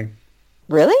Manchester derby.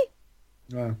 Really?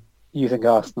 No. You think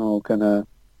Arsenal are going to...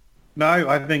 No,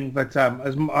 I think that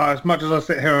as much as I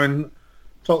sit here and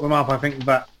talk them up, I think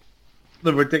that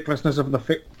the ridiculousness of the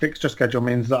fixture schedule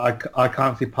means that I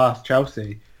can't see past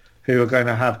Chelsea, who are going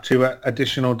to have 2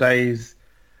 additional days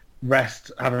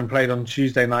rest, having played on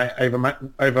Tuesday night over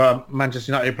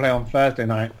Manchester United, who play on Thursday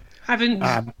night.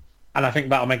 And I think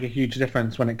that'll make a huge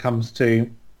difference when it comes to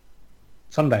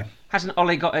Sunday. Hasn't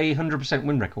Ole got a 100%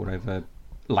 win record over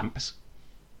Lamps?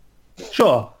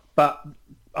 Sure, but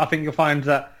I think you'll find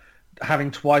that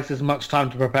having twice as much time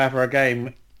to prepare for a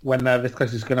game when they're this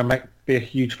close is going to be a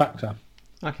huge factor.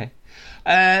 Okay.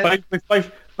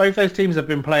 Both those teams have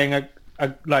been playing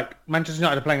like Manchester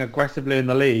United are playing aggressively in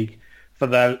the league for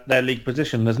their league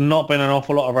position. There's not been an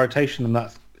awful lot of rotation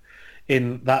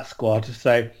in that squad.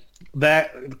 So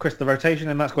Chris, the rotation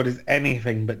in that squad is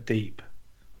anything but deep.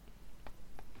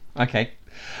 Okay.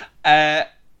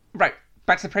 Right.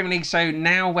 Back to the Premier League. So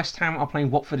now West Ham are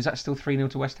playing Watford. Is that still 3-0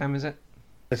 to West Ham, is it?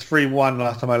 It's 3-1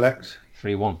 last time I looked.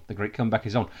 3-1. The great comeback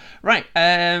is on. Right.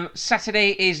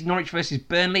 Saturday is Norwich versus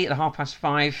Burnley at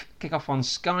 5:30. Kick-off on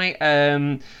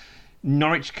Sky.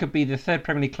 Norwich could be the third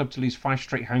Premier League club to lose 5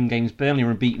 straight home games. Burnley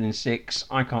are unbeaten in 6.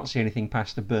 I can't see anything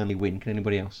past the Burnley win. Can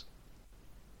anybody else?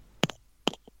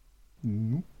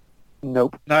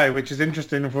 Nope. No, which is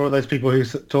interesting for all those people who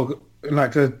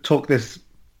like to talk this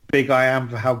big I am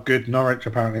for how good Norwich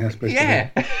apparently has supposed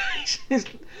to be.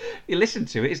 You listen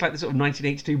to it, it's like the sort of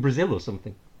 1982 Brazil or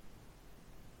something.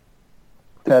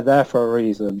 They're there for a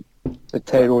reason. The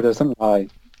table doesn't lie.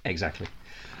 Exactly.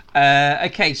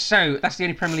 Okay, so that's the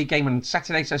only Premier League game on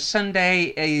Saturday. So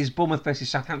Sunday is Bournemouth versus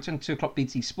Southampton, 2:00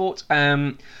 BT Sport.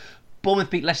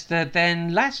 Bournemouth beat Leicester,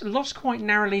 then lost quite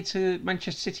narrowly to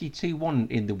Manchester City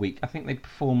 2-1 in the week. I think they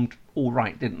performed all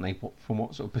right, didn't they, from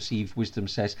what sort of perceived wisdom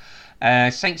says.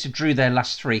 Saints drew their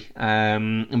last 3,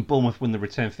 and Bournemouth won the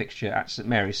return fixture at St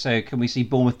Mary's. So can we see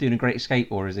Bournemouth doing a great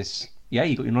escape, or is this... Yeah,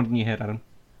 you got your nod in your head, Adam.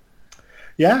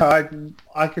 Yeah,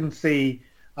 I can see...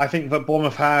 I think that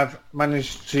Bournemouth have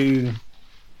managed to...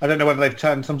 I don't know whether they've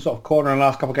turned some sort of corner in the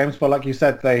last couple of games, but like you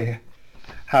said, they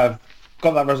have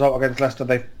got that result against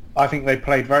Leicester. I think they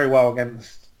played very well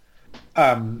against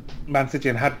Man City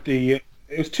and had it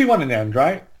was 2-1 in the end,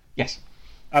 right? Yes.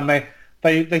 And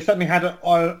they certainly had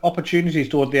opportunities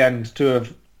toward the end to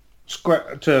have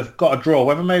got a draw.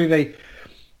 Whether maybe they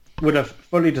would have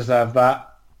fully deserved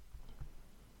that,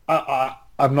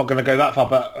 I'm not going to go that far.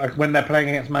 But when they're playing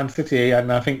against Man City,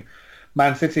 and I think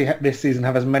Man City this season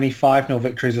have as many 5-0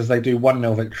 victories as they do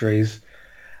 1-0 victories,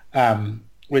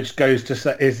 which goes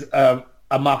to is a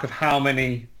mark of how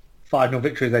many 5-0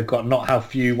 victories they've got, not how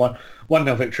few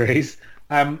 1-0 victories.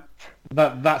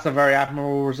 That's a very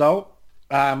admirable result.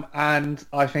 And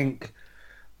I think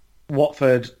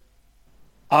Watford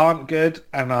aren't good,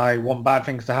 and I want bad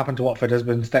things to happen to Watford, has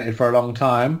been stated for a long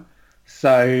time.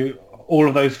 So all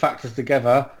of those factors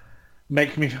together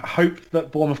make me hope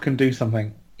that Bournemouth can do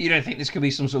something. You don't think this could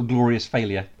be some sort of glorious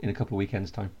failure in a couple of weekends'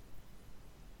 time?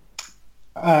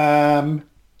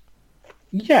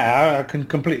 Yeah, I can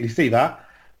completely see that.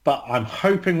 But I'm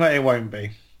hoping that it won't be.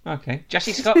 Okay.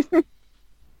 Jesse Scott? It's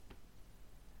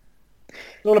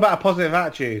all about a positive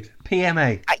attitude.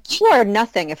 PMA. You are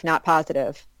nothing if not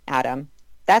positive, Adam.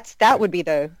 That would be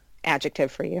the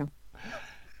adjective for you.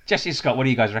 Jesse Scott, what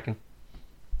do you guys reckon?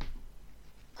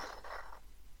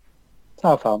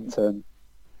 Southampton.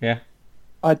 Yeah?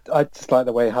 I just like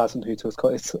the way Hasenhüttl's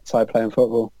got his side playing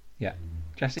football. Yeah.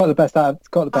 Jesse? Got the best out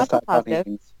of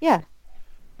Positive. Yeah.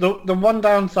 The one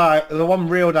downside, the one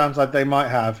real downside they might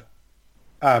have,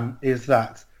 is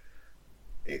that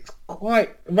it's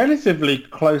quite relatively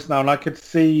close now, and I could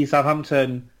see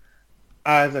Southampton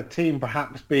as a team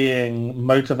perhaps being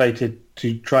motivated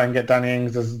to try and get Danny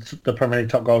Ings as the Premier League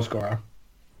top goal scorer.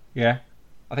 Yeah.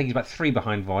 I think he's about 3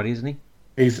 behind Vardy, isn't he?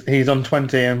 He's on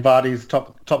 20 and Vardy's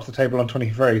tops the table on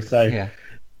 23. So Yeah.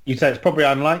 You say it's probably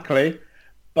unlikely,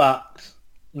 but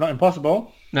not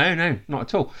impossible. No, not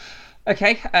at all.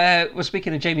 Okay, we're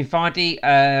speaking of Jamie Vardy.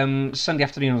 Sunday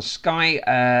afternoon on Sky.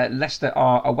 Leicester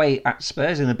are away at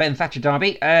Spurs in the Ben Thatcher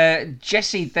derby.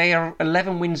 Jesse, they are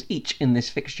 11 wins each in this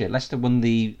fixture. Leicester won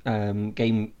the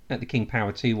game at the King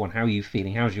Power 2-1. How are you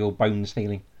feeling? How's your bones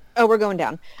feeling? Oh, we're going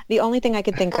down. The only thing I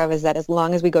could think of is that as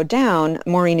long as we go down,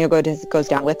 Mourinho goes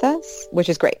down with us, which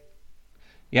is great.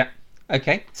 Yeah.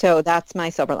 Okay. So that's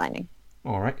my silver lining.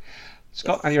 All right.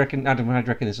 Scott, how do you reckon? Adam, how do you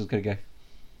reckon this is going to go?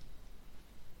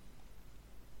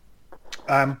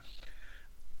 I'm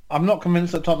not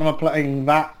convinced that Tottenham are playing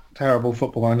that terrible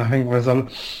football, and I think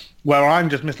where I'm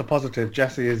just Mr. Positive,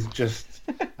 Jesse is just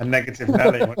a negative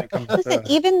Nelly when it comes Listen,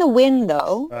 to even the win,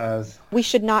 though, Spurs. we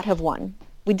should not have won.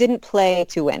 We didn't play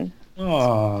to win.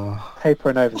 Oh.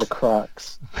 Papering over the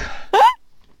cracks.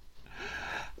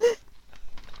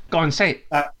 Go on, say it.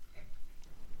 I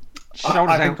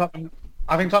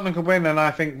think Tottenham could win, and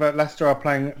I think that Leicester are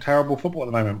playing terrible football at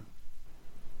the moment.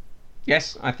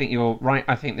 Yes, I think you're right.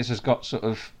 I think this has got sort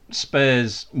of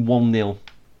Spurs 1-0.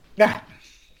 Yeah.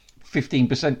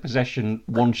 15% possession,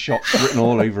 one shot written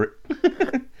all over it.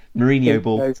 Mourinho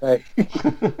ball.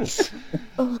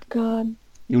 Oh, God.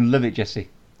 You'll love it, Jesse.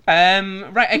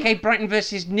 Right, okay, Brighton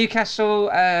versus Newcastle,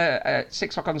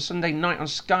 6 o'clock on Sunday night on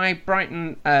Sky.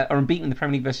 Brighton are unbeaten in the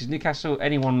Premier League versus Newcastle.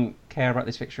 Anyone care about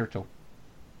this fixture at all?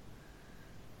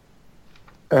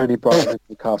 Only Brighton and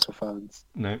Newcastle fans.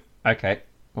 No. Okay,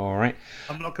 all right.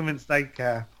 I'm not convinced they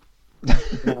care.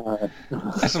 No.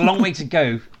 That's a long way to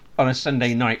go on a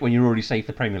Sunday night when you're already safe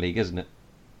for the Premier League, isn't it?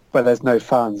 But there's no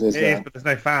fans, is It there? is, but there's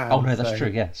no fans. Oh, no, that's so- true,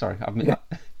 yeah, sorry.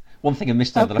 One thing I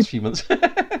missed over the last few months.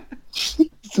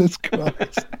 Jesus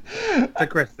Christ. So,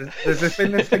 Chris, there's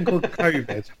been this thing called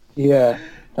COVID. Yeah,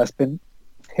 that's been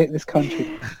hit this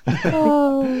country.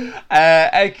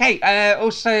 Okay,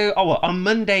 also, on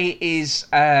Monday is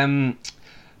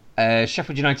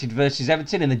Sheffield United versus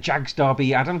Everton in the Jags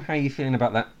derby. Adam, how are you feeling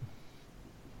about that?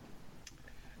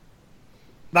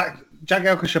 That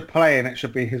Jagielka should play, and it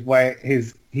should be his way.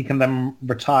 He can then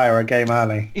retire a game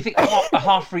early. You think a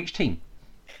half for each team?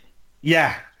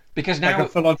 Yeah, Because like now, a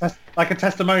full-on like a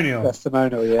testimonial.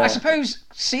 Testimonial, yeah. I suppose,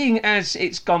 seeing as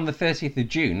it's gone the 30th of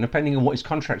June, depending on what his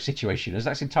contract situation is,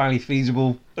 that's entirely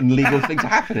feasible and legal thing to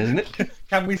happen, isn't it?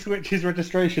 Can we switch his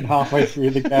registration halfway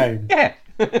through the game? Yeah.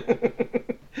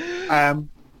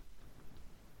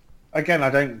 Again, I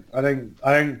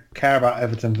don't care about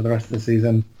Everton for the rest of the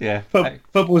season. Yeah.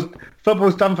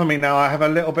 Football's done for me now. I have a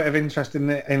little bit of interest in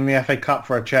the FA Cup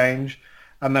for a change,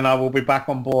 and then I will be back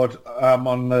on board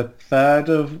on the 3rd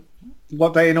of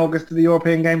what day in August do the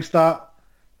European games start?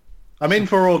 I'm in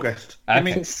for August. Give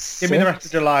me the rest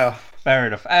of July off. Fair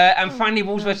enough. And finally,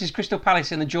 Wolves versus Crystal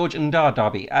Palace in the George Ndar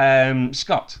derby.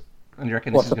 Scott, and you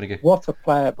reckon this is going to go? What a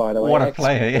player, by the way. What a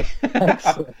player! Yeah.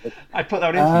 Excellent. I put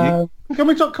that in for you.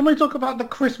 Can we talk about the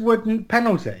Chris Wood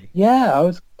penalty? Yeah, I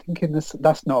was thinking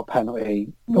that's not a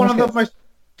penalty. One of the most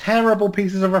terrible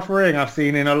pieces of refereeing I've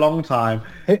seen in a long time,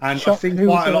 and I've seen who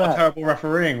was quite a the lot of ref? terrible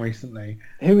refereeing recently.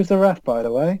 Who was the ref, by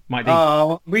the way? Might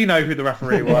be. We know who the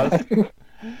referee was.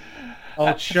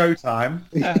 Old Showtime.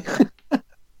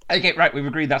 Okay, right, we've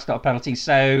agreed that's not a penalty.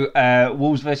 So,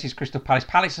 Wolves versus Crystal Palace.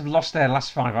 Palace have lost their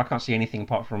last 5. I can't see anything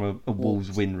apart from a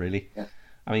Wolves win, really. Yeah.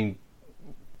 I mean,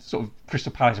 sort of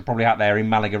Crystal Palace are probably out there in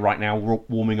Malaga right now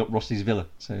warming up Ross's Villa.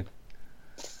 So,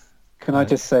 Can I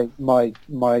just say my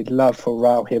love for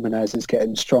Raul Jimenez is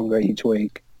getting stronger each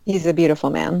week. He's a beautiful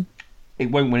man.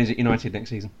 it won't when he's at United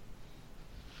next season.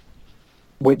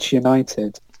 Which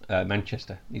United?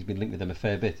 Manchester. He's been linked with them a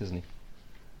fair bit, hasn't he?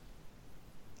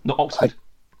 Not Oxford.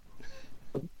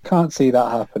 Can't see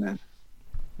that happening.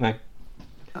 No.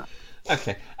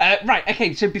 Okay. Right,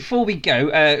 okay, so before we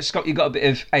go, Scott, you've got a bit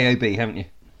of AOB, haven't you?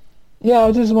 Yeah,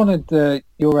 I just wanted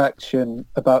your reaction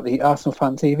about the Arsenal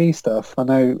Fan TV stuff. I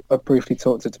know I briefly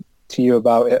talked to you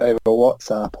about it over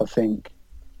WhatsApp, I think.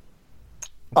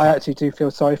 I actually do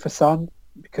feel sorry for Son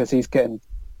because he's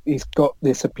got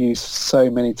this abuse so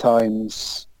many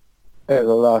times over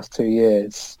the last 2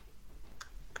 years.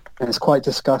 And it's quite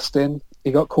disgusting.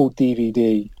 He got called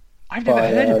DVD. I've never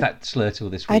heard of that slur till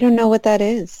this week. I don't know what that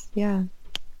is. Yeah.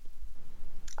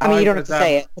 I mean, you don't have to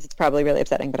say it because it's probably really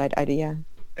upsetting, but I do, yeah.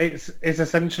 It's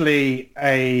essentially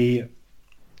a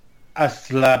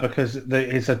slur because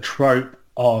it's a trope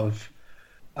of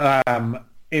I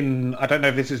don't know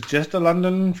if this is just a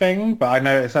London thing, but I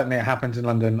know it certainly happens in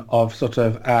London of sort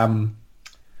of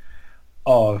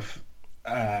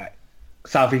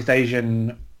Southeast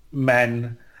Asian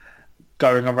men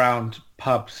going around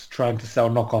pubs trying to sell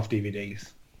knockoff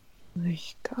DVDs. Oh my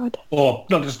God. Or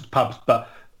not just pubs, but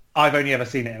I've only ever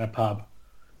seen it in a pub.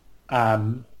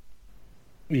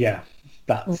 Yeah,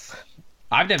 that's...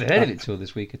 I've never heard of it till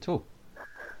this week at all.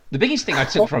 The biggest thing I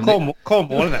took from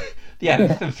Cornwall, isn't it? yeah,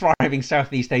 the thriving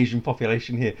Southeast Asian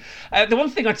population here. The one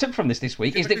thing I took from this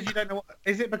week is that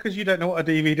Is it because you don't know what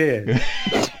a DVD is?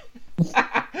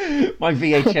 my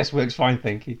VHS works fine,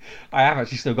 thank you. I have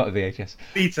actually still got a VHS.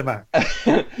 Betamax.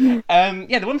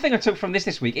 Yeah, the one thing I took from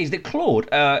this week is that Claude,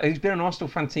 who's been on Arsenal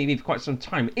Fan TV for quite some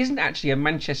time, isn't actually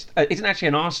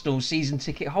an Arsenal season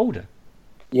ticket holder.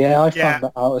 Yeah, I found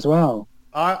that out as well.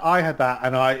 I had that,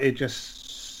 and it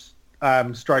just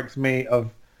strikes me of.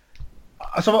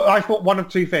 So I thought one of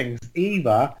two things: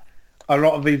 either a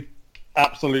lot of these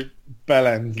absolute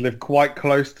bellends live quite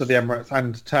close to the Emirates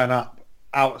and turn up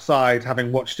outside,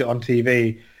 having watched it on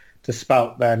TV, to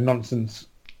spout their nonsense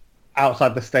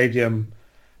outside the stadium,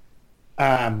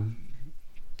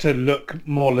 to look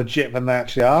more legit than they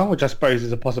actually are, which I suppose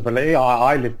is a possibility.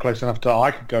 I live close enough to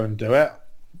I could go and do it.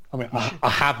 I mean, I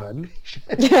haven't.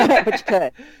 But you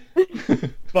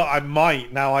could. But I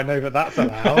might now I know that that's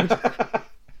allowed.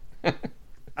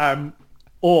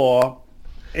 Or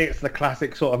it's the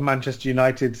classic sort of Manchester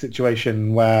United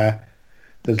situation where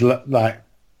there's like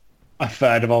a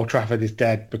third of Old Trafford is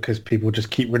dead because people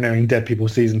just keep renewing dead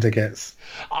people's season tickets.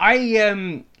 Do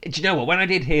you know what? When I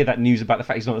did hear that news about the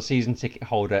fact he's not a season ticket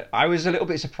holder, I was a little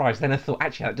bit surprised. Then I thought,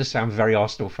 actually, that does sound very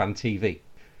Arsenal fan TV.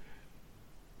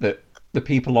 That the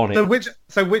people on it.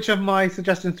 So which of my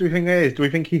suggestions do we think it is? Do we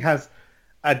think he has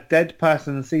a dead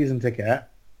person season ticket,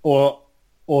 or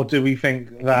do we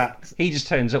think that he just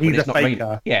turns up he's when it's a not faker?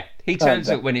 raining? Yeah, he turns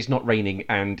up when it's not raining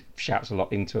and shouts a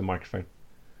lot into a microphone.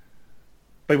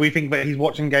 But we think that he's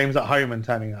watching games at home and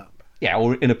turning up. Yeah,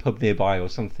 or in a pub nearby or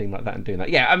something like that and doing that.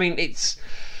 Yeah, I mean,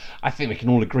 I think we can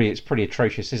all agree it's pretty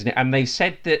atrocious, isn't it? And they've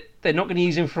said that they're not going to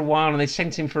use him for a while, and they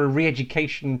sent him for a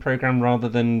re-education program rather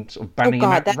than sort of banning him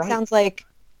God, that outright. sounds like...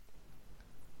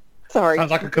 Sorry.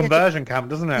 Sounds like a conversion camp,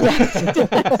 doesn't it?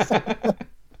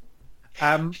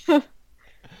 Yes.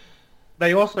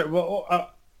 They also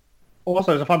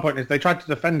as a fun point is they tried to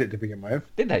defend it to begin with.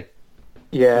 Did they?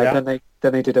 Yeah. Then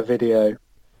they did a video.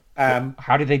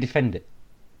 How did they defend it?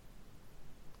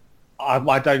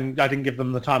 I didn't give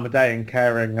them the time of day in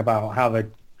caring about how they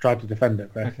tried to defend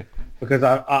it, Okay. because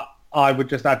I would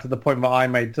just add to the point that I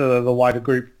made to the wider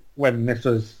group when this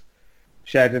was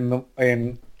shared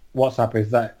in WhatsApp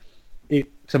is that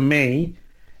to me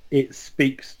it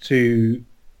speaks to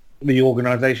the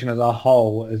organisation as a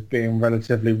whole as being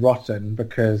relatively rotten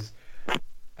because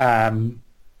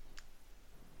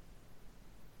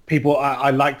people I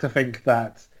like to think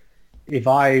that if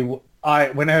I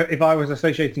was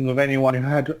associating with anyone who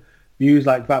had views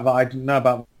like that I didn't know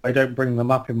about, I don't bring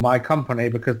them up in my company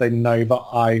because they know that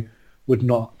I would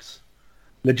not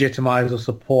legitimise or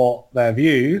support their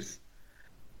views.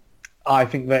 I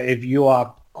think that if you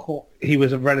are, he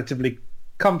was relatively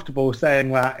comfortable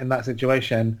saying that in that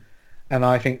situation, and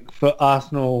I think for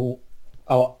Arsenal,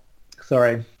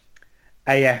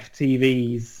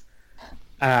 AFTV's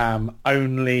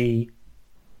only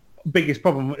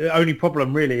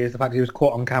problem really is the fact he was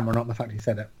caught on camera, not the fact he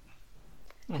said it.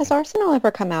 Has Arsenal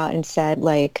ever come out and said,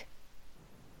 like,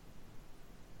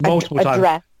 Multiple times.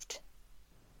 addressed?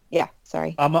 Yeah,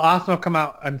 sorry. Arsenal come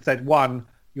out and said, one,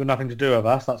 you're nothing to do with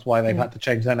us. That's why they've had to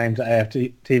change their name to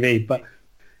AFTV. But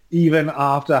even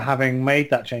after having made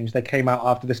that change, they came out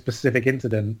after this specific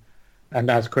incident and,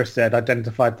 as Chris said,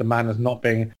 identified the man as not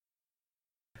being...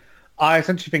 I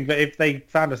essentially think that if they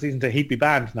found a season ticket, he'd be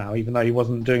banned now, even though he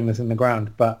wasn't doing this in the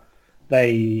ground. But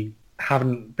they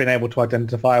haven't been able to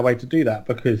identify a way to do that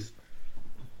because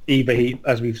either he,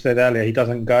 as we've said earlier, he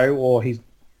doesn't go or he's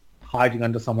hiding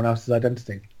under someone else's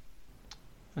identity.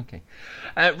 Okay.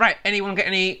 Right, anyone get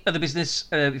any other business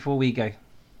before we go?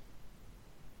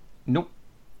 Nope.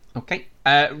 Okay.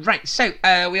 Right, so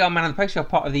we are Man on the Post. We are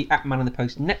part of the Man on the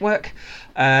Post network.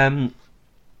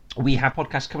 We have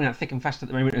podcasts coming out thick and fast at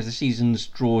the moment as the seasons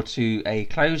draw to a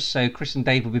close. So Chris and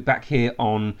Dave will be back here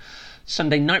on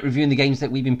Sunday night reviewing the games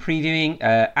that we've been previewing.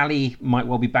 Ali might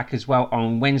well be back as well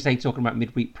on Wednesday talking about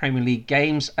midweek Premier League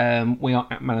games. We are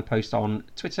at Man on the Post on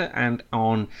Twitter and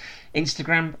on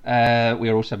Instagram. We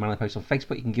are also Man on the Post on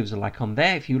Facebook. You can give us a like on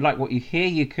there. If you like what you hear,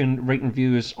 you can rate and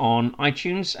review us on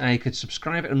iTunes. You could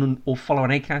subscribe or follow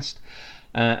on Acast.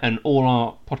 And all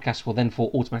our podcasts will then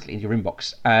fall automatically into your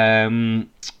inbox.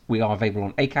 We are available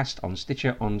on Acast, on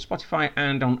Stitcher, on Spotify,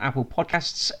 and on Apple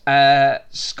Podcasts.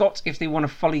 Scott, if they want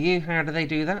to follow you, how do they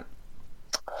do that?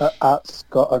 At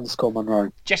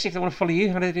Scott_Monroe. Jesse, if they want to follow you,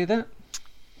 how do they do that?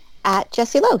 At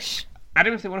Jesse Loesch.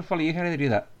 Adam, if they want to follow you, how do they do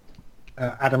that?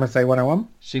 Adam SA101.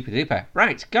 Super duper.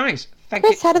 Right, guys, thank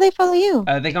Chris, you. how do they follow you?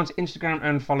 They go onto Instagram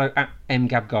and follow at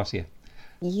mgabgarcia.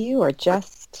 You are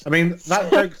just... I mean, that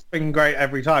joke's been great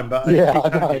every time, but Yeah, I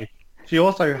know. she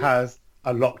also has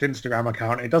a locked Instagram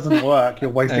account. It doesn't work. You're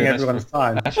wasting that's everyone's true.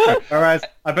 time. That's true. Whereas,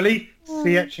 I believe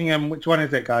C. Etchingham, which one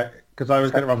is it, guy? Because I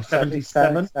was getting it wrong.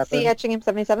 77? See Etchingham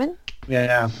 77?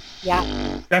 Yeah.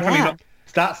 Yeah. Definitely Yeah. not.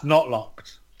 That's not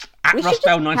locked. At We should Ross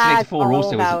Bell just 1984 tag also all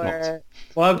isn't of locked. our-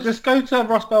 Well, just go to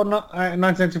Ross Bell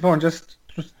 1984 and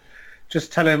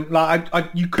just tell him, like,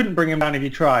 you couldn't bring him down if you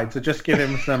tried, so just give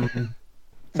him some...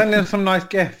 Send him some nice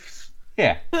gifts.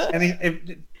 Yeah.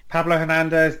 If Pablo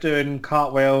Hernandez doing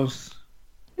cartwheels.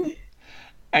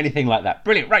 Anything like that.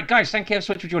 Brilliant. Right, guys, thank you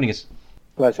so much for joining us.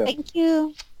 Pleasure. Thank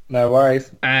you. No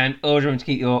worries. And always remember to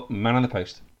keep your Man on the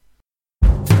Post.